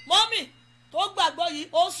 Mọ́mì tó gbàgbọ́ yìí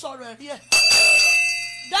ó sọ̀rọ̀ ẹ̀rí ẹ̀.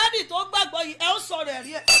 Dádì tó gbàgbọ́ yìí ẹ ó sọ̀rọ̀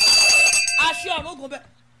ẹ̀rí ẹ̀. Àṣẹ ọ̀run gùn bẹ́ẹ̀.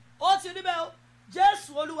 Ó ti rí bẹ́ẹ̀ o.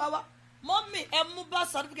 Jésù Olúwa wa. Mọ́mì ẹ mú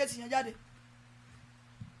birth certificate yẹn jáde.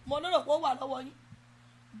 Mo lérò pé ó wà lọ́wọ́ yín.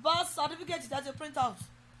 Birth certificate that you print out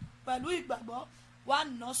pẹ̀lú ìgbàgbọ́ wà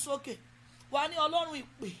ná sókè. Wà ní Ọlọ́run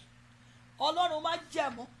ìpè. Ọlọ́run má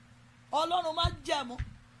jẹ̀mú. Ọlọ́run má jẹ̀mú.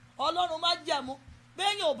 Ọlọ́run má jẹ̀mú.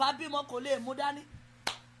 Bẹ́yìn ò bá bímọ kò lè mú dání.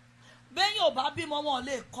 Bẹ́yìn ò bá bímọ wọn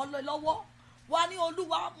lè kọ́ lọ́wọ́. Wà ní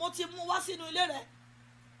Olúwa mo ti mú wá sínú ilé rẹ̀.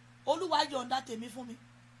 Olúwa yọ̀ǹda tèmi fún mi.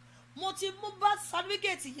 Mo ti mú birth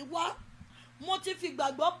certificate yìí wá. Mo ti fi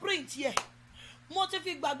gbàgbọ́ print yẹ. Mo ti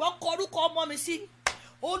fi gbàgbọ́ kọrúkọ ọmọ mi sí.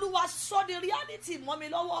 Olúwa sọ di reality mọ́ mi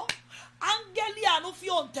lọ́wọ́. Áńgẹ́lì àánú fi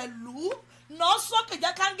òǹtẹ̀ lù ú. Nà sókè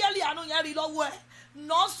jẹ́ káńgẹ́lì àánú yẹn rí lọ́wọ́ ẹ̀.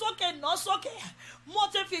 Nà sókè, nà sókè. Mo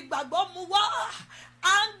ti fi gbàgbọ́ mu wá.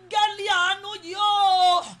 Áńgẹ́lì àánú yìí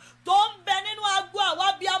ó tó ń bẹ nínú agbo àwa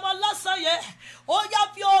bí amọ lásán yẹ. Ó yá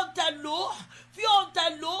fi òǹtẹ̀ lù ú. Fi òǹtẹ̀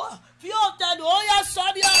lù ú. Fi òǹtẹ̀ lù ú. Ó yá sọ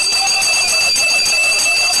di àánú.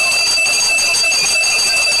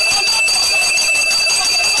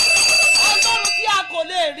 Ọlọ́run tí a kò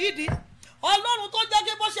lè rídìí. Ọlọ́run tó jẹ́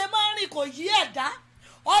kí bó ṣe máa ń rìn kò yí ẹ̀dá.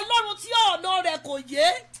 Ọlọ́run tí ọ̀nà rẹ̀ kò yé.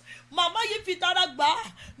 Màmá yìí fi tara gbà á.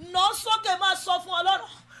 Nà sókè máa sọ fún Ọlọ́run.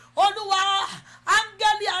 Olúwa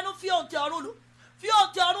áńgẹ́lì àánú fi òǹtẹ̀ ọ̀run lù. Fi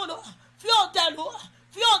òǹtẹ̀ ọ̀run lù. Fi òǹtẹ̀ lù.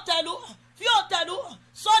 Fi òǹtẹ̀ lù. Fi òǹtẹ̀ lù.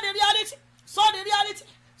 Sọ di reality. Sọ di reality.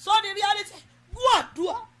 Sọ di reality. Gbọ́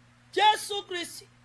àdúrà Jésù Kristi